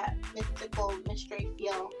of that mystical mystery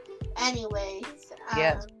feel. Anyways,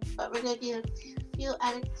 Yes. but we're gonna do a few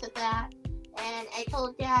edits to that. And I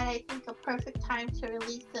told Dad I think a perfect time to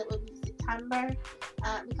release it would be September,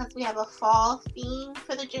 because we have a fall theme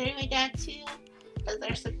for the Journey with Dad 2. Because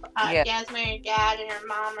Yeah. Jasmine and Dad and her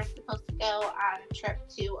mom are supposed to go on a trip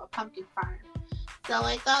to a pumpkin farm. So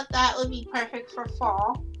I thought that would be perfect for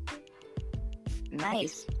fall.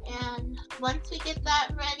 Nice. And once we get that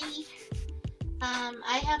ready,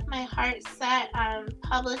 I have my heart set on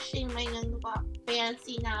publishing my young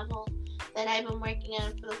fantasy novel that I've been working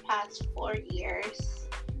on for the past 4 years.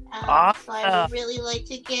 Awesome. So I would really like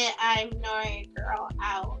to get I'm Nori Girl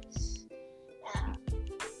out.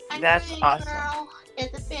 I'm That's Nori awesome. Girl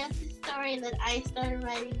is a fantasy story that I started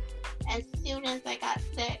writing as soon as I got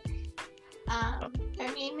sick.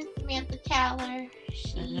 Her name is Samantha Taylor.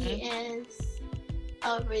 She is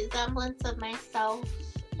a resemblance of myself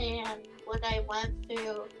and what I went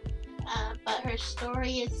through, but her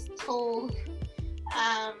story is told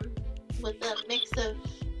with a mix of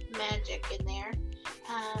magic in there.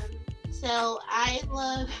 So I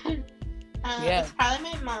love, it's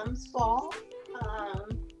probably my mom's fault,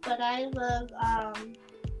 but I love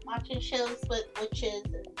watching shows with witches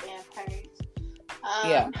and vampires.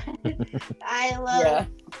 I love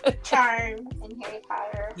Charmed and Harry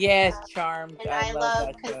Potter. Yes, Charmed. And I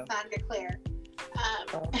love Cassandra Clare.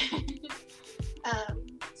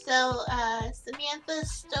 So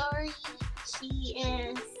Samantha's story, she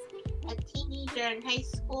is a teenager in high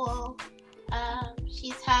school.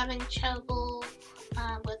 She's having trouble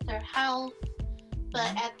with her health,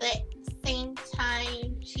 but at the same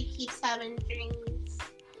time, she keeps having dreams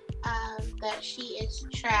that she is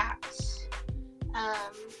trapped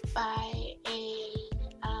by a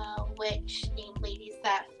witch named Lady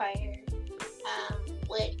Sapphire,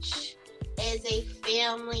 which is a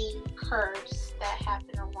family curse that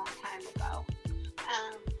happened a long time ago.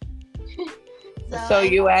 So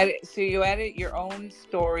you added your own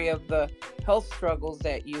story of the health struggles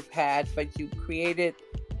that you've had, but you created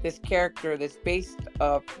this character that's based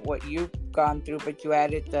off what you've gone through, but you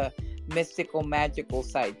added the mystical, magical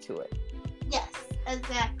side to it. Yes,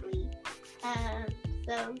 exactly.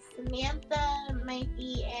 So Samantha might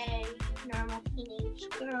be a normal teenage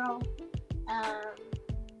girl,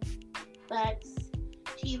 but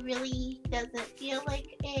she really doesn't feel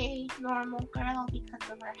like a normal girl because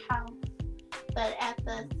of her health. But at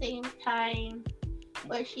the same time,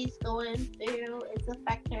 what she's going through is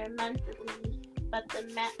affecting her mentally. But the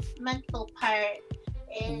mental part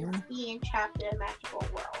is being trapped in a magical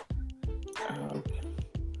world.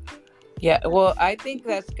 Yeah, well, I think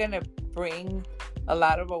that's going to bring a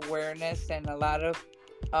lot of awareness and a lot of,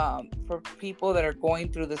 for people that are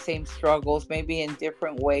going through the same struggles, maybe in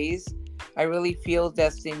different ways. I really feel,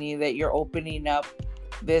 Destiny, that you're opening up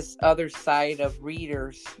this other side of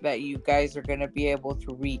readers that you guys are going to be able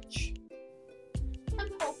to reach.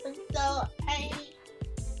 I'm hoping so.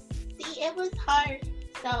 It was hard.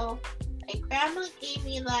 So my grandma gave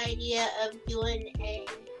me the idea of doing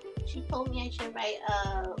she told me I should write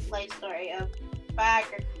a life story, a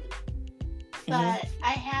biography. But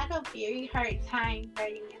I had a very hard time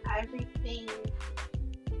writing everything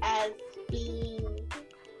as being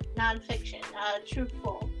nonfiction,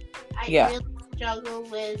 truthful. I really struggle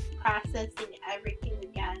with processing everything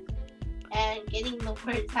again and getting the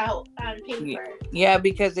words out on paper. Yeah,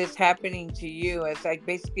 because it's happening to you. It's like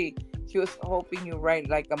basically she was hoping you write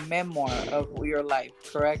like a memoir of your life,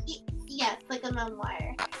 correct? Yes, like a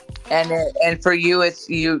memoir. And for you, it's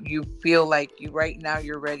you feel like right now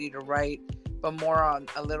you're ready to write, but more on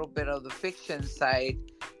a little bit of the fiction side,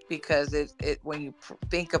 because it when you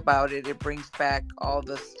think about it, it brings back all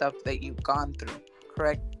the stuff that you've gone through,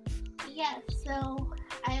 correct? Yes. So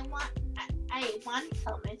I want to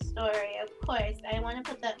tell my story. Of course, I want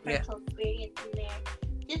to put that personal experience in there,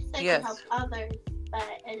 just so I can help others.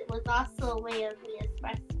 But it was also a way of me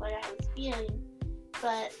expressing what I was feeling.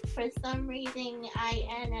 But for some reason, I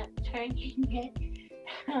end up turning it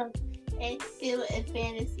into a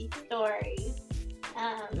fantasy story.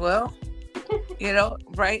 Well,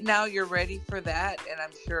 right now you're ready for that, and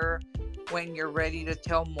I'm sure when you're ready to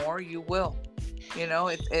tell more, you will.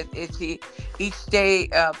 It's each day,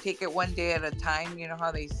 take it one day at a time. You know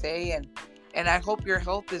how they say, and I hope your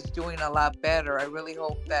health is doing a lot better. I really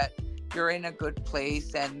hope that you're in a good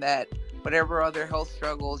place and that whatever other health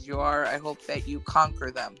struggles you are, I hope that you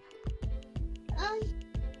conquer them. Um,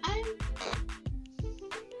 I'm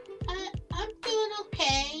I'm doing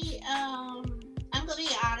okay. I'm gonna be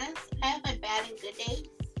honest. I have my bad and good days.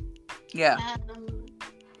 Yeah.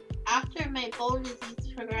 After my bone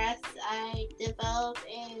disease progressed, I developed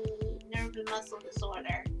a nerve and muscle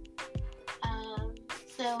disorder.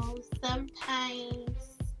 So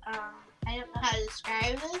sometimes, I don't know how to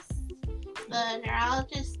describe this. The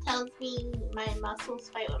neurologist tells me my muscles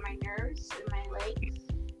fight with my nerves in my legs.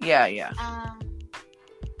 Yeah.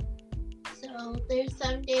 So there's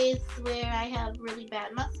some days where I have really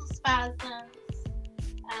bad muscle spasms,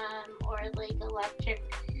 or like electric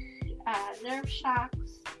nerve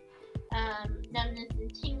shocks, numbness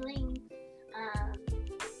and tingling.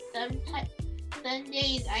 Some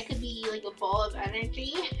days I could be like a ball of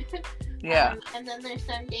energy. Yeah. And then there's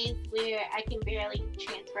some days where I can barely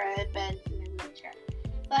transfer out of bed from my wheelchair.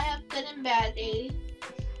 So I have good and bad days.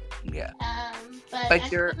 Yeah. But I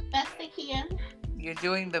do the best I can. You're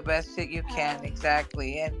doing the best that you can,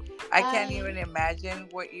 exactly. And I can't even imagine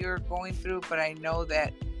what you're going through, but I know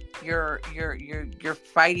that you're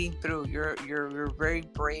fighting through. You're very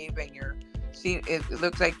brave, and it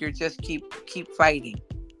looks like you're just keep fighting.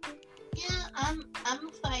 Yeah, I'm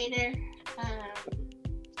a fighter.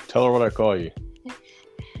 Tell her what I call you.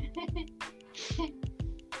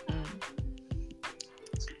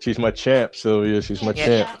 She's my champ, Sylvia. She's my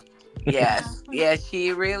champ. Yes,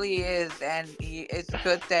 she really is, and it's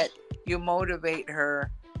good that you motivate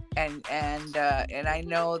her, and I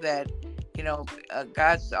know that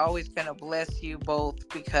God's always gonna bless you both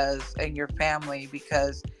and your family,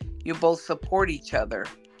 because you both support each other,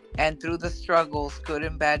 and through the struggles, good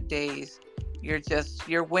and bad days,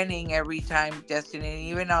 you're winning every time, Destiny. And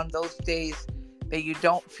even on those days that you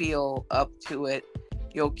don't feel up to it,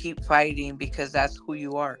 you'll keep fighting, because that's who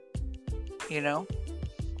you are. Yeah,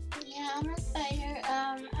 I'm a fighter.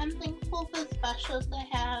 I'm thankful for the specialists I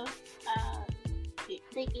have.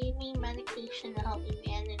 They gave me medication to help me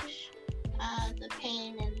manage the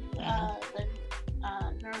pain and the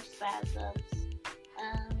nerve spasms.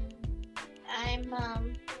 I'm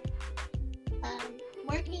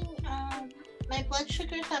working. My blood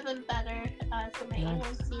sugars have been better, so my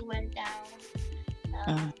A1C went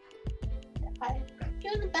down. I'm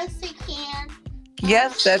doing the best I can.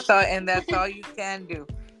 Yes, that's all, and that's all you can do.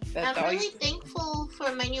 I'm really thankful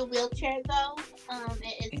for my new wheelchair, though.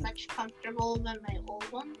 It is much comfortable than my old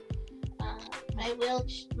one.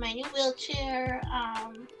 My new wheelchair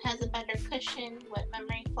has a better cushion with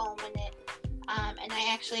memory foam in it, and I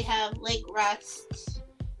actually have leg rests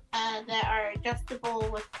that are adjustable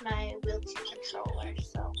with my wheelchair controller.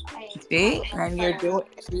 So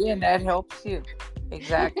and that helps you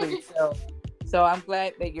exactly. So I'm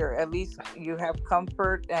glad that at least you have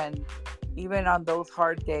comfort, and even on those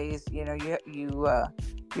hard days, you're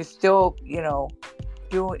still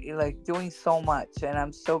doing so much, and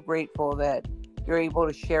I'm so grateful that you're able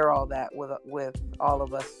to share all that with all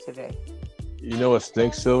of us today. You know what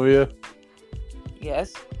stinks, Sylvia?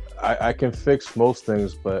 Yes. I can fix most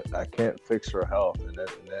things, but I can't fix her health, and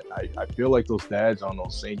I feel like those dads on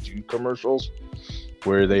those St. Jude commercials,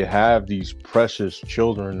 where they have these precious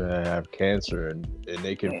children that have cancer, and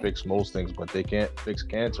they can fix most things, but they can't fix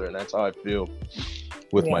cancer, and that's how I feel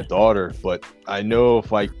with my daughter. But I know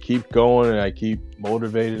if I keep going and I keep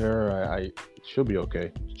motivating her, she'll be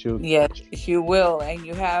okay. She will. And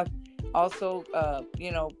you have also,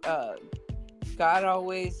 God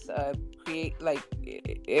always create, like,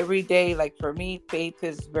 every day. Like, for me, faith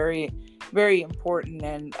is very, very important,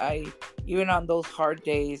 and even on those hard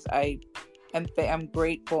days, I'm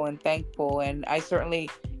grateful and thankful, and I certainly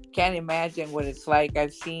can't imagine what it's like.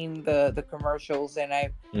 I've seen the commercials, and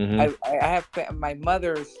I have my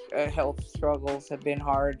mother's health struggles have been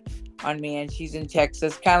hard on me, and she's in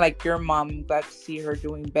Texas, kind of like your mom. I'm glad to see her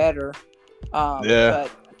doing better.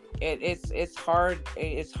 But it's hard.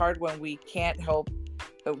 It's hard when we can't help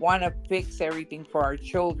but want to fix everything for our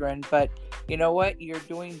children. But you know what? You're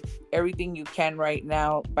doing everything you can right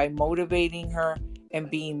now by motivating her and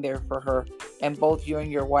being there for her, and both you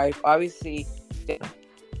and your wife, obviously,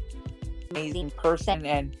 amazing person,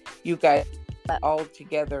 and you guys all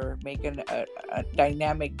together make a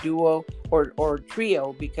dynamic duo or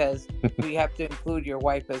trio, because we have to include your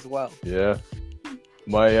wife as well. Yeah.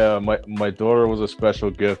 My daughter was a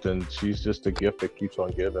special gift, and she's just a gift that keeps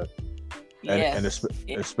on giving. And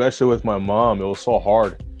especially with my mom, it was so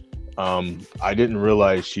hard. I didn't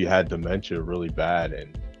realize she had dementia really bad,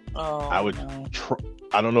 and I would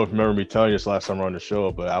I don't know if you remember me telling you this last time on the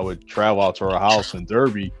show, but I would travel out to her house in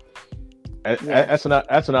Derby, Yeah. That's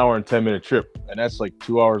an hour and 10 minute trip, and that's like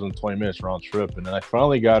 2 hours and 20 minutes round trip. And then I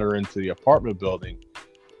finally got her into the apartment building,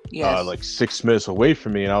 Yes. like 6 minutes away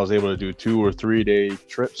from me, and I was able to do 2 or 3 day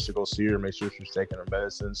trips to go see her, make sure she was taking her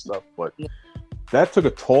medicine and stuff. But Yeah. that took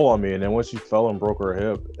a toll on me. And then when she fell and broke her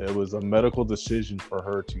hip, it was a medical decision for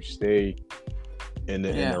her to stay in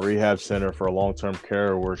Yeah. a rehab center for long term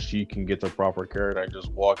care where she can get the proper care. And I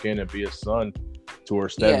just walk in and be a son to her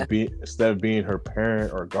Yeah. instead of being her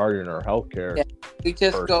parent or guardian or healthcare Yeah. We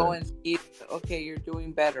just go person. and see. Okay, you're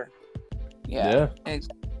doing better. Yeah. Yeah.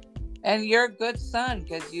 And you're a good son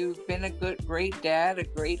because you've been a great dad, a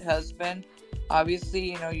great husband.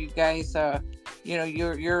 Obviously, you guys, you're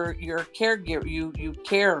a caregiver. You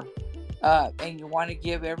care, and you want to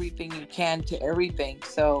give everything you can to everything.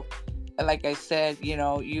 So, like I said,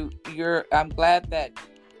 you're. I'm glad that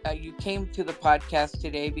you came to the podcast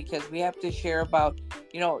today because we have to share about,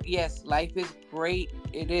 yes, life is great.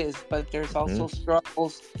 It is, but there's Hmm. also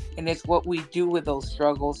struggles, and it's what we do with those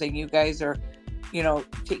struggles. And you guys are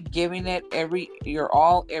giving it you're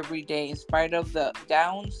all every day in spite of the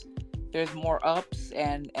downs. There's more ups,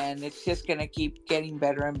 and it's just gonna keep getting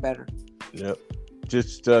better and better. Yep.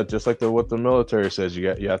 Just like what the military says, you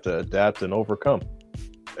have to adapt and overcome,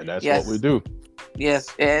 and that's what we Yes, do. yes,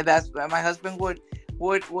 and that's my husband would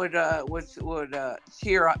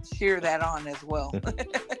cheer that on as well.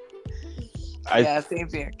 I Yeah, same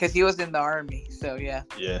here because he was in the army, so yeah.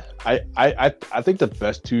 Yeah. I think the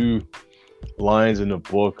best two lines in the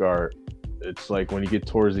book are, it's like when you get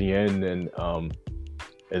towards the end, and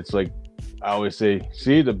it's like I always say,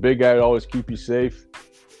 see, the big guy always keep you safe.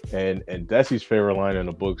 And Desi's favorite line in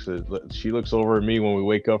the book says, she looks over at me when we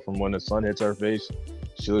wake up from when the sun hits our face.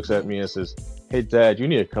 She looks at me and says, "Hey Dad, you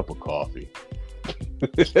need a cup of coffee."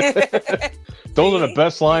 Those are the See?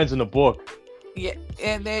 best lines in the book. Yeah,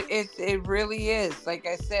 and it really is. Like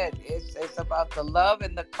I said, it's about the love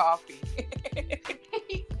and the coffee.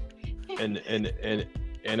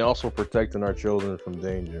 And also protecting our children from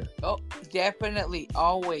danger. Oh, definitely.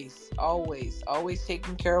 Always, always, always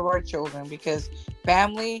taking care of our children because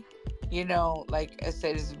family, like I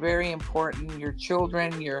said, is very important. Your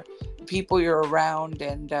children, your people you're around,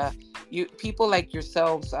 and you people like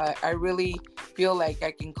yourselves. I really feel like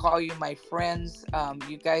I can call you my friends.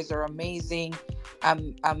 You guys are amazing.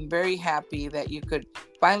 I'm very happy that you could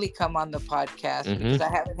finally come on the podcast Hmm. because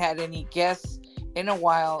I haven't had any guests in a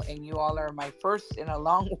while, and you all are my first in a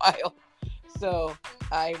long while. So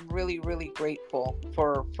I'm really, really grateful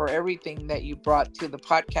for everything that you brought to the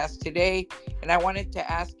podcast today. And I wanted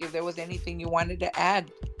to ask if there was anything you wanted to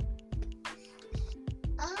add.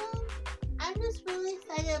 Um, I'm just really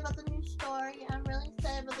excited about the new story. I'm really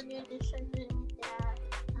excited about the new edition doing that.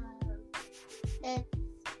 It's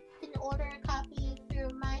you can order a copy through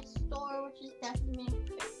my store, which is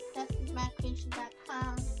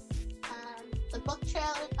DestinyMyCreation.com. The book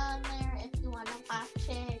trail is on there if you want to watch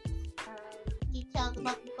it. Details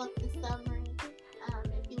about the book, the summary.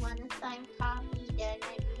 If you want a signed copy, then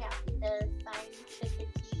I'd be happy to sign and ship it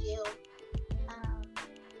to you. Um,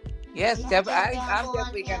 Yes, we have it I'm available on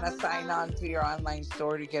definitely gonna sign Amazon. on to your online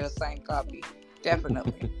store to get a signed copy.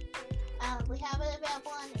 Definitely. We have it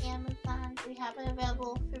available on Amazon. We have it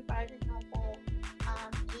available through Barnes and Noble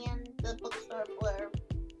and the bookstore blurb.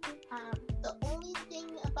 The only thing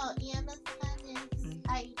about Amazon is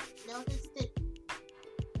I noticed it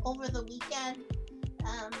over the weekend.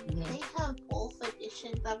 They have both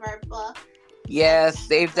editions of our book. Yes,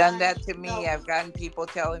 they've done Amazon, that to me. so I've gotten people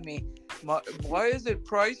telling me, why is it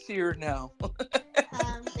pricier now?"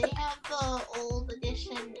 they have the old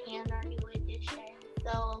edition and our new edition.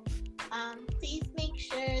 So please make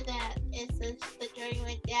sure that it says The Journey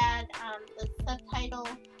with Dad. The subtitle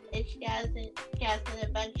is Jazz and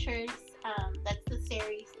Adventures. That's the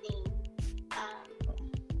series name.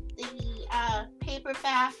 The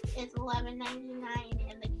paperback is $11.99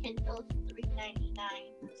 and the Kindle is $3.99.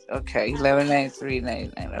 Okay,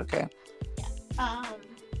 11.93.99. Okay.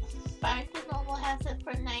 Barnes and Noble has it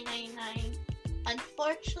for $9.99.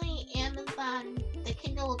 Unfortunately, Amazon, the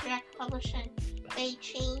Kindle Direct Publishing, they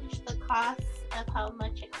changed the cost of how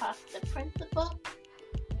much it costs to print the book.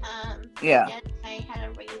 Yeah. Again, I had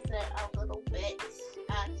to raise it a little bit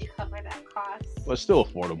to cover that cost. But still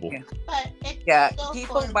affordable. Yeah. But it's Yeah, still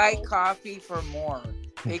people buy affordable. coffee for more.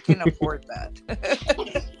 They can afford that.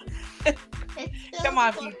 It's still Come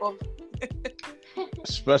on, affordable. people.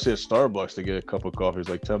 Especially at Starbucks, to get a cup of coffee is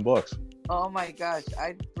like $10. Oh my gosh,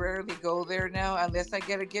 I rarely go there now unless I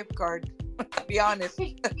get a gift card. To be honest.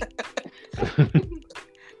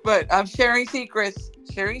 But I'm sharing secrets.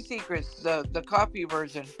 The coffee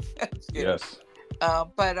version. Just kidding. Yes.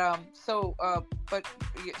 But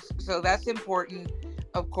so that's important,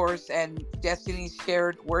 of course. And Destiny's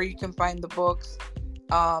shared where you can find the books.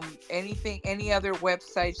 Any other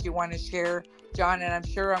websites you want to share, John? And I'm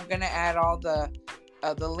sure I'm gonna add all the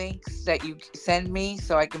links that you send me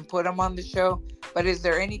so I can put them on the show. But is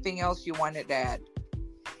there anything else you wanted to add?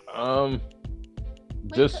 Um,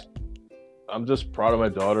 just I'm just proud of my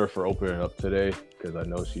daughter for opening up today because I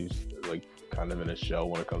know she's like kind of in a shell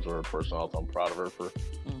when it comes to her personal health. I'm proud of her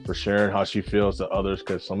for sharing how she feels to others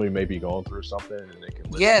because somebody may be going through something and they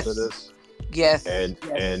can listen to Yes, this. yes, And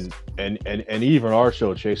yes. and even our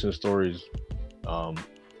show, Chasing Stories, um,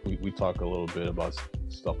 we talk a little bit about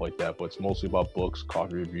stuff like that, but it's mostly about books,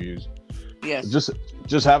 coffee reviews, Yes. just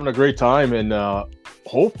just having a great time. And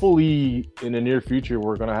hopefully in the near future,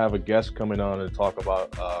 we're gonna have a guest coming on and talk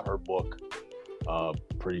about her book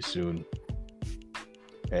pretty soon.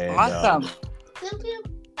 And Awesome. Sylvia,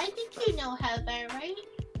 I think you know Heather, right?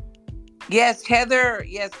 Yes, Heather.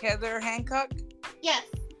 Yes, Heather Hancock. Yes.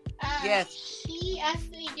 Yes. She asked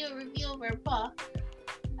me to do a review of her book.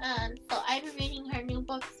 So I've been reading her new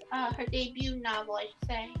books, her debut novel, I should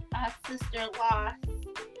say, Sister Lost.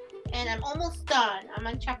 And I'm almost done. I'm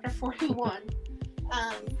on chapter 41.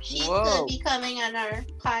 She's going to be coming on our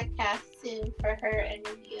podcast soon for her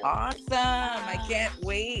interview. Awesome. I can't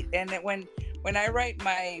wait. And when I write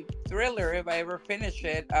my thriller, if I ever finish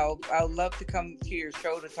it, I'll love to come to your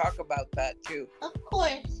show to talk about that too. Of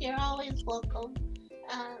course, you're always welcome.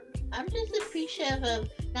 I'm just appreciative of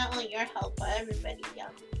not only your help, but everybody.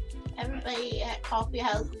 Everybody at Coffee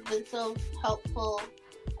House has been so helpful.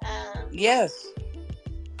 Yes.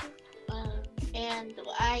 And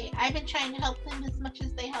I've been trying to help them as much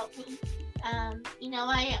as they help me.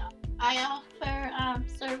 I offer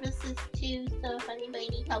services too, so if anybody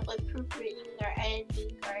needs help with proofreading or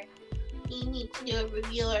editing, or you need to do a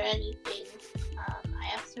review or anything, I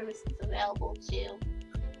have services available too.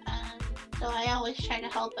 So I always try to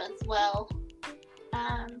help as well.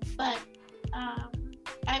 But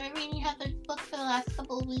I've been reading Heather's book for the last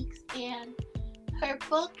couple of weeks, and her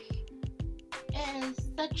book is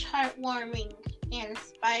such heartwarming and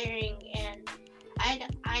inspiring, and I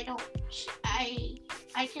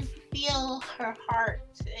can feel her heart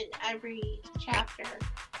in every chapter.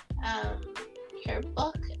 Her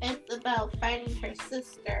book is about finding her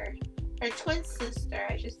sister, her twin sister,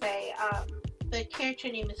 I should say. The character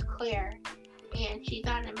name is Claire, and she's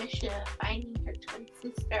on a mission of finding her twin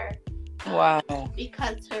sister. Wow.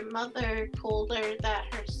 Because her mother told her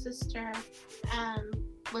that her sister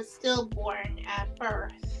was stillborn at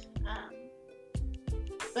birth,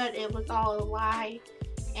 but it was all a lie.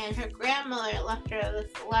 And her grandmother left her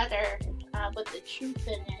this letter with the truth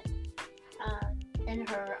in it, in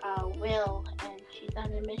her will, and she's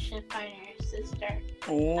on a mission finding her sister.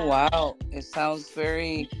 Oh, wow. It sounds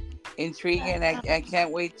very intriguing. I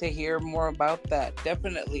can't wait to hear more about that.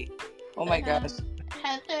 Definitely. Oh my gosh.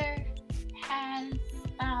 Heather has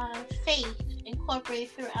faith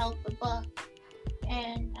incorporated throughout the book,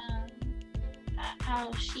 and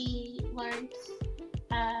how she learns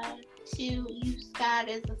to use God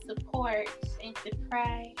as a support and to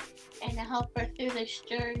pray and to help her through this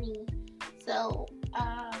journey. So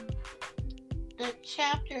the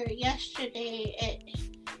chapter yesterday,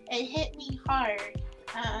 it hit me hard.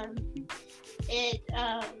 It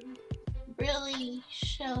really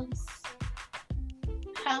shows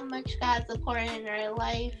how much God's supported in our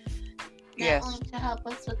life, not only to help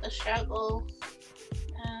us with the struggles,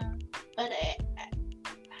 but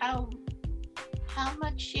how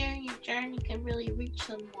much sharing your journey can really reach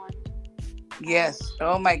someone. Yes.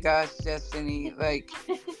 Oh my gosh, Destiny. Like,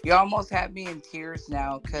 you almost have me in tears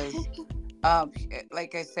now because,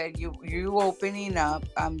 like I said, you opening up,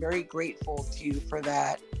 I'm very grateful to you for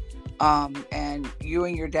that. And you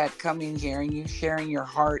and your dad coming here and you sharing your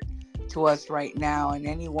heart to us right now, and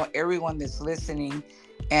everyone that's listening,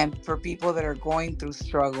 and for people that are going through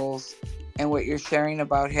struggles, and what you're sharing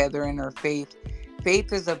about Heather and her faith.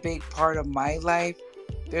 Faith is a big part of my life.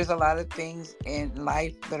 There's a lot of things in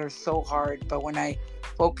life that are so hard, but when I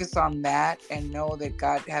focus on that and know that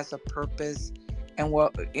God has a purpose and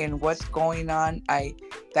what's going on,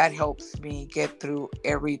 that helps me get through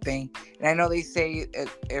everything. And I know they say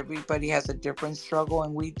everybody has a different struggle,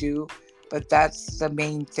 and we do, but that's the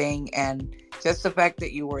main thing. And just the fact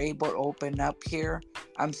that you were able to open up here,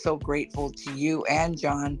 I'm so grateful to you and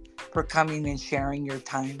John for coming and sharing your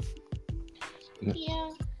time. Yeah,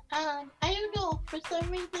 I don't know. For some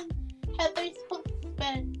reason, Heather's book's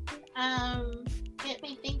been get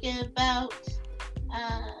me thinking about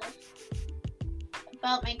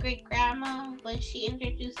my great grandma when she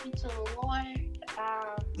introduced me to the Lord.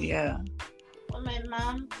 Yeah. when my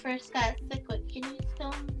mom first got sick with kidney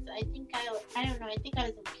stones. I don't know. I think I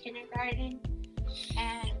was in kindergarten,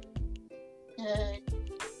 and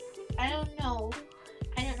I don't know.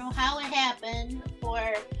 I don't know how it happened, or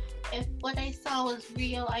if what I saw was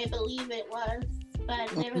real. I believe it was, but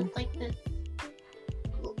there was like this.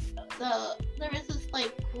 There was this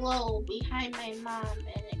like glow behind my mom,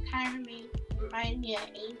 and it kind of reminded me of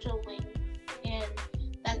angel wings, and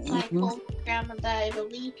that's why I told Grandma that I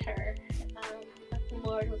believed her, that the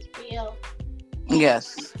Lord was real. And,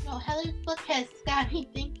 Yes. you know, Heather's book has got me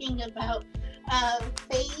thinking about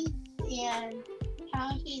faith and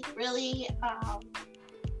how He really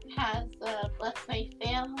has blessed my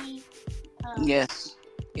family. Yes.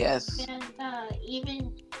 And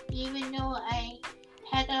even though I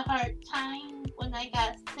had a hard time when I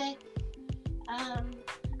got sick,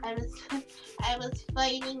 I was I was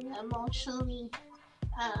fighting emotionally,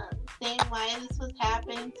 saying why this was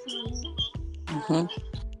happening to me.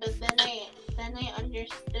 But then I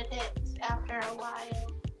understood it after a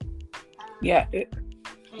while. Yeah.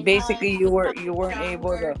 Basically, you weren't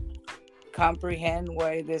able stronger. to comprehend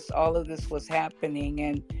why all of this was happening,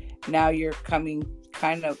 and now you're coming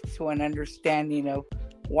kind of to an understanding of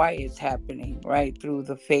why it's happening, right? Through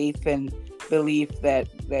the faith and belief that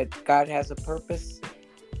God has a purpose.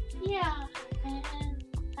 Yeah, and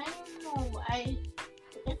I don't know. I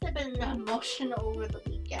guess I've been emotional over the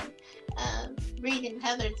weekend. Reading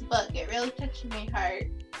Heather's book, it really touched my heart.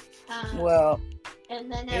 Well,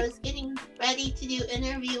 and then I was getting ready to do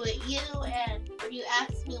interview with you, and where you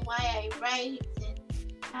asked me why I write and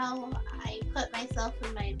how I put myself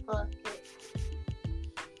in my book.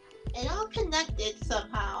 It all connected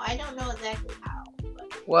somehow. I don't know exactly how.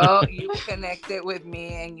 Well, you connected with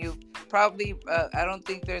me, and you probably, I don't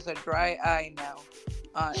think there's a dry eye now.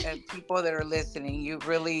 And people that are listening, you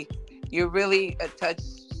really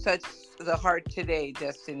touched the heart today,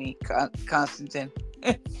 Destiny Constantin.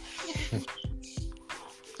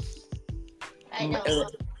 I know.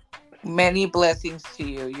 Many blessings to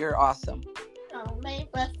you. You're awesome. Oh, many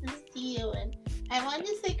blessings to you. And I wanted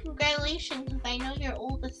to say congratulations because I know your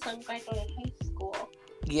oldest son graduated high school.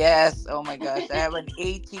 Yes. Oh my gosh. I have an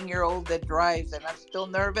 18-year-old that drives, and I'm still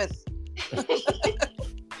nervous.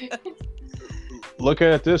 Look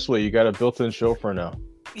at it this way: you got a built-in chauffeur now.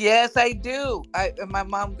 Yes, I do. My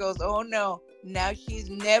mom goes, "Oh no, now she's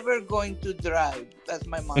never going to drive." That's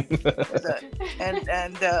my mom.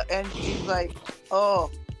 And she's like, "Oh,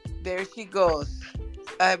 there she goes.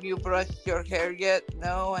 Have you brushed your hair yet?"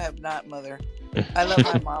 "No, I have not, mother." I love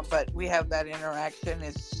my mom, but we have that interaction.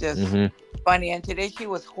 It's just funny. And today she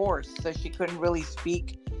was hoarse, so she couldn't really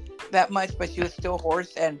speak that much, but she was still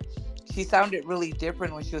hoarse, and she sounded really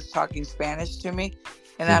different when she was talking Spanish to me.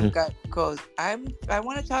 And I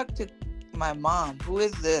want to talk to my mom. Who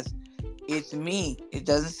is this? It's me. It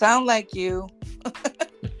doesn't sound like you,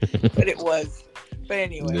 but it was. But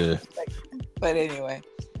anyway,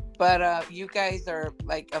 you guys are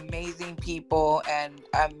like amazing people, and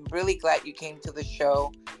I'm really glad you came to the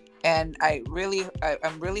show. And I'm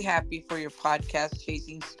really happy for your podcast,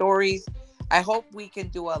 Chasing Stories. I hope we can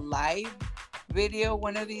do a live video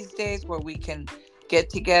one of these days where we can get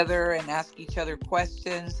together and ask each other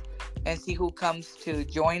questions and see who comes to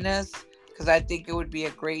join us, because I think it would be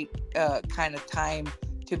a great kind of time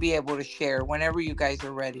to be able to share whenever you guys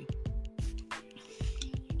are ready.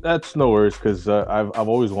 That's no worries, because I've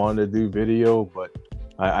always wanted to do video, but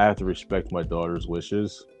I have to respect my daughter's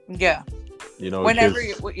wishes. Yeah. You know, whenever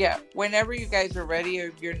you guys are ready, or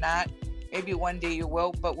if you're not, maybe one day you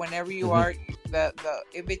will, but whenever you are, the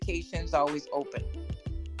invitation's always open.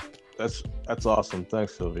 That's awesome.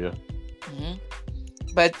 Thanks, Sylvia.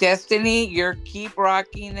 But Destiny, you're keep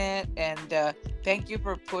rocking it, and thank you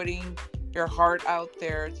for putting your heart out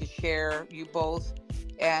there to share, you both.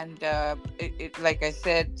 And like I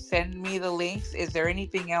said, send me the links. Is there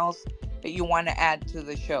anything else that you want to add to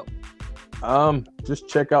the show? Just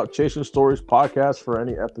check out Chasing Stories podcast for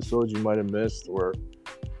any episodes you might have missed. We're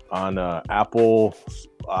on Apple,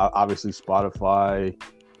 obviously Spotify.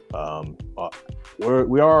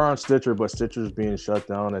 We are on Stitcher, but Stitcher's being shut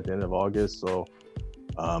down at the end of August. So,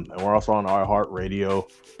 and we're also on iHeartRadio.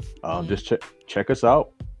 Just check us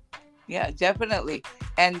out. Yeah, definitely.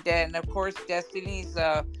 And then, of course, Destiny's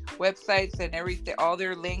websites and everything, all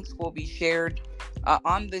their links will be shared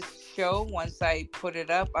on this show. Once I put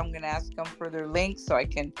it up, I'm going to ask them for their links so I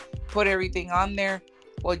can put everything on there.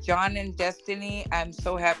 Well, John and Destiny, I'm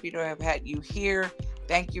so happy to have had you here.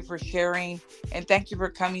 Thank you for sharing, and thank you for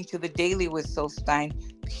coming to the Daily with Syl Stein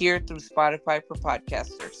here through Spotify for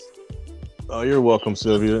podcasters. Oh, you're welcome,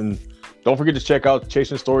 Sylvia. And don't forget to check out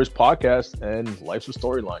Chasing Stories podcast and Life's a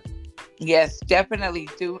Storyline. Yes, definitely.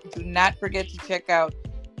 Do not forget to check out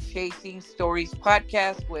Chasing Stories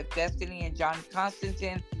podcast with Destiny and John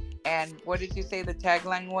Constantin. And what did you say the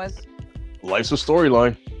tagline was? Life's a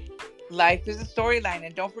storyline. Life is a storyline.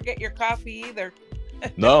 And don't forget your coffee either.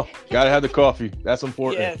 No, gotta have the coffee. That's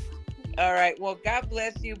important. Yes. All right. Well, God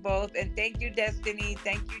bless you both. And thank you, Destiny.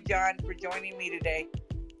 Thank you, John, for joining me today.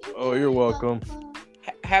 Oh, you're welcome.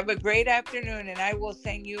 Have a great afternoon. And I will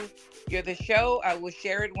send you the show. I will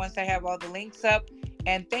share it once I have all the links up.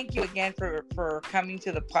 And thank you again for coming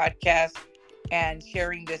to the podcast and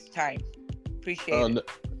sharing this time. Appreciate it.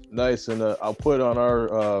 Nice. And I'll put on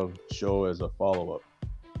our show as a follow-up.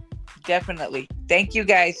 Definitely. Thank you,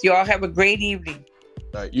 guys. You all have a great evening.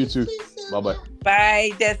 All right, you too. Bye-bye.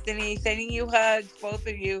 Bye, Destiny. Sending you hugs, both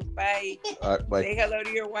of you. Bye. All right, bye. Say hello to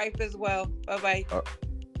your wife as well. Bye-bye. All right.